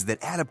prizes that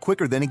add up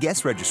quicker than a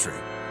guest registry.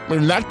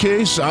 In that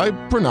case, I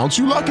pronounce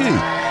you lucky.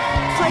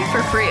 Play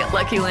for free at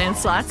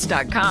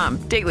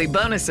LuckyLandSlots.com. Daily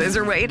bonuses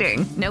are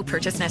waiting. No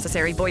purchase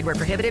necessary. Void where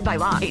prohibited by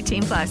law.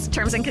 18+.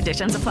 Terms and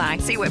conditions apply.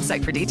 See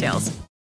website for details.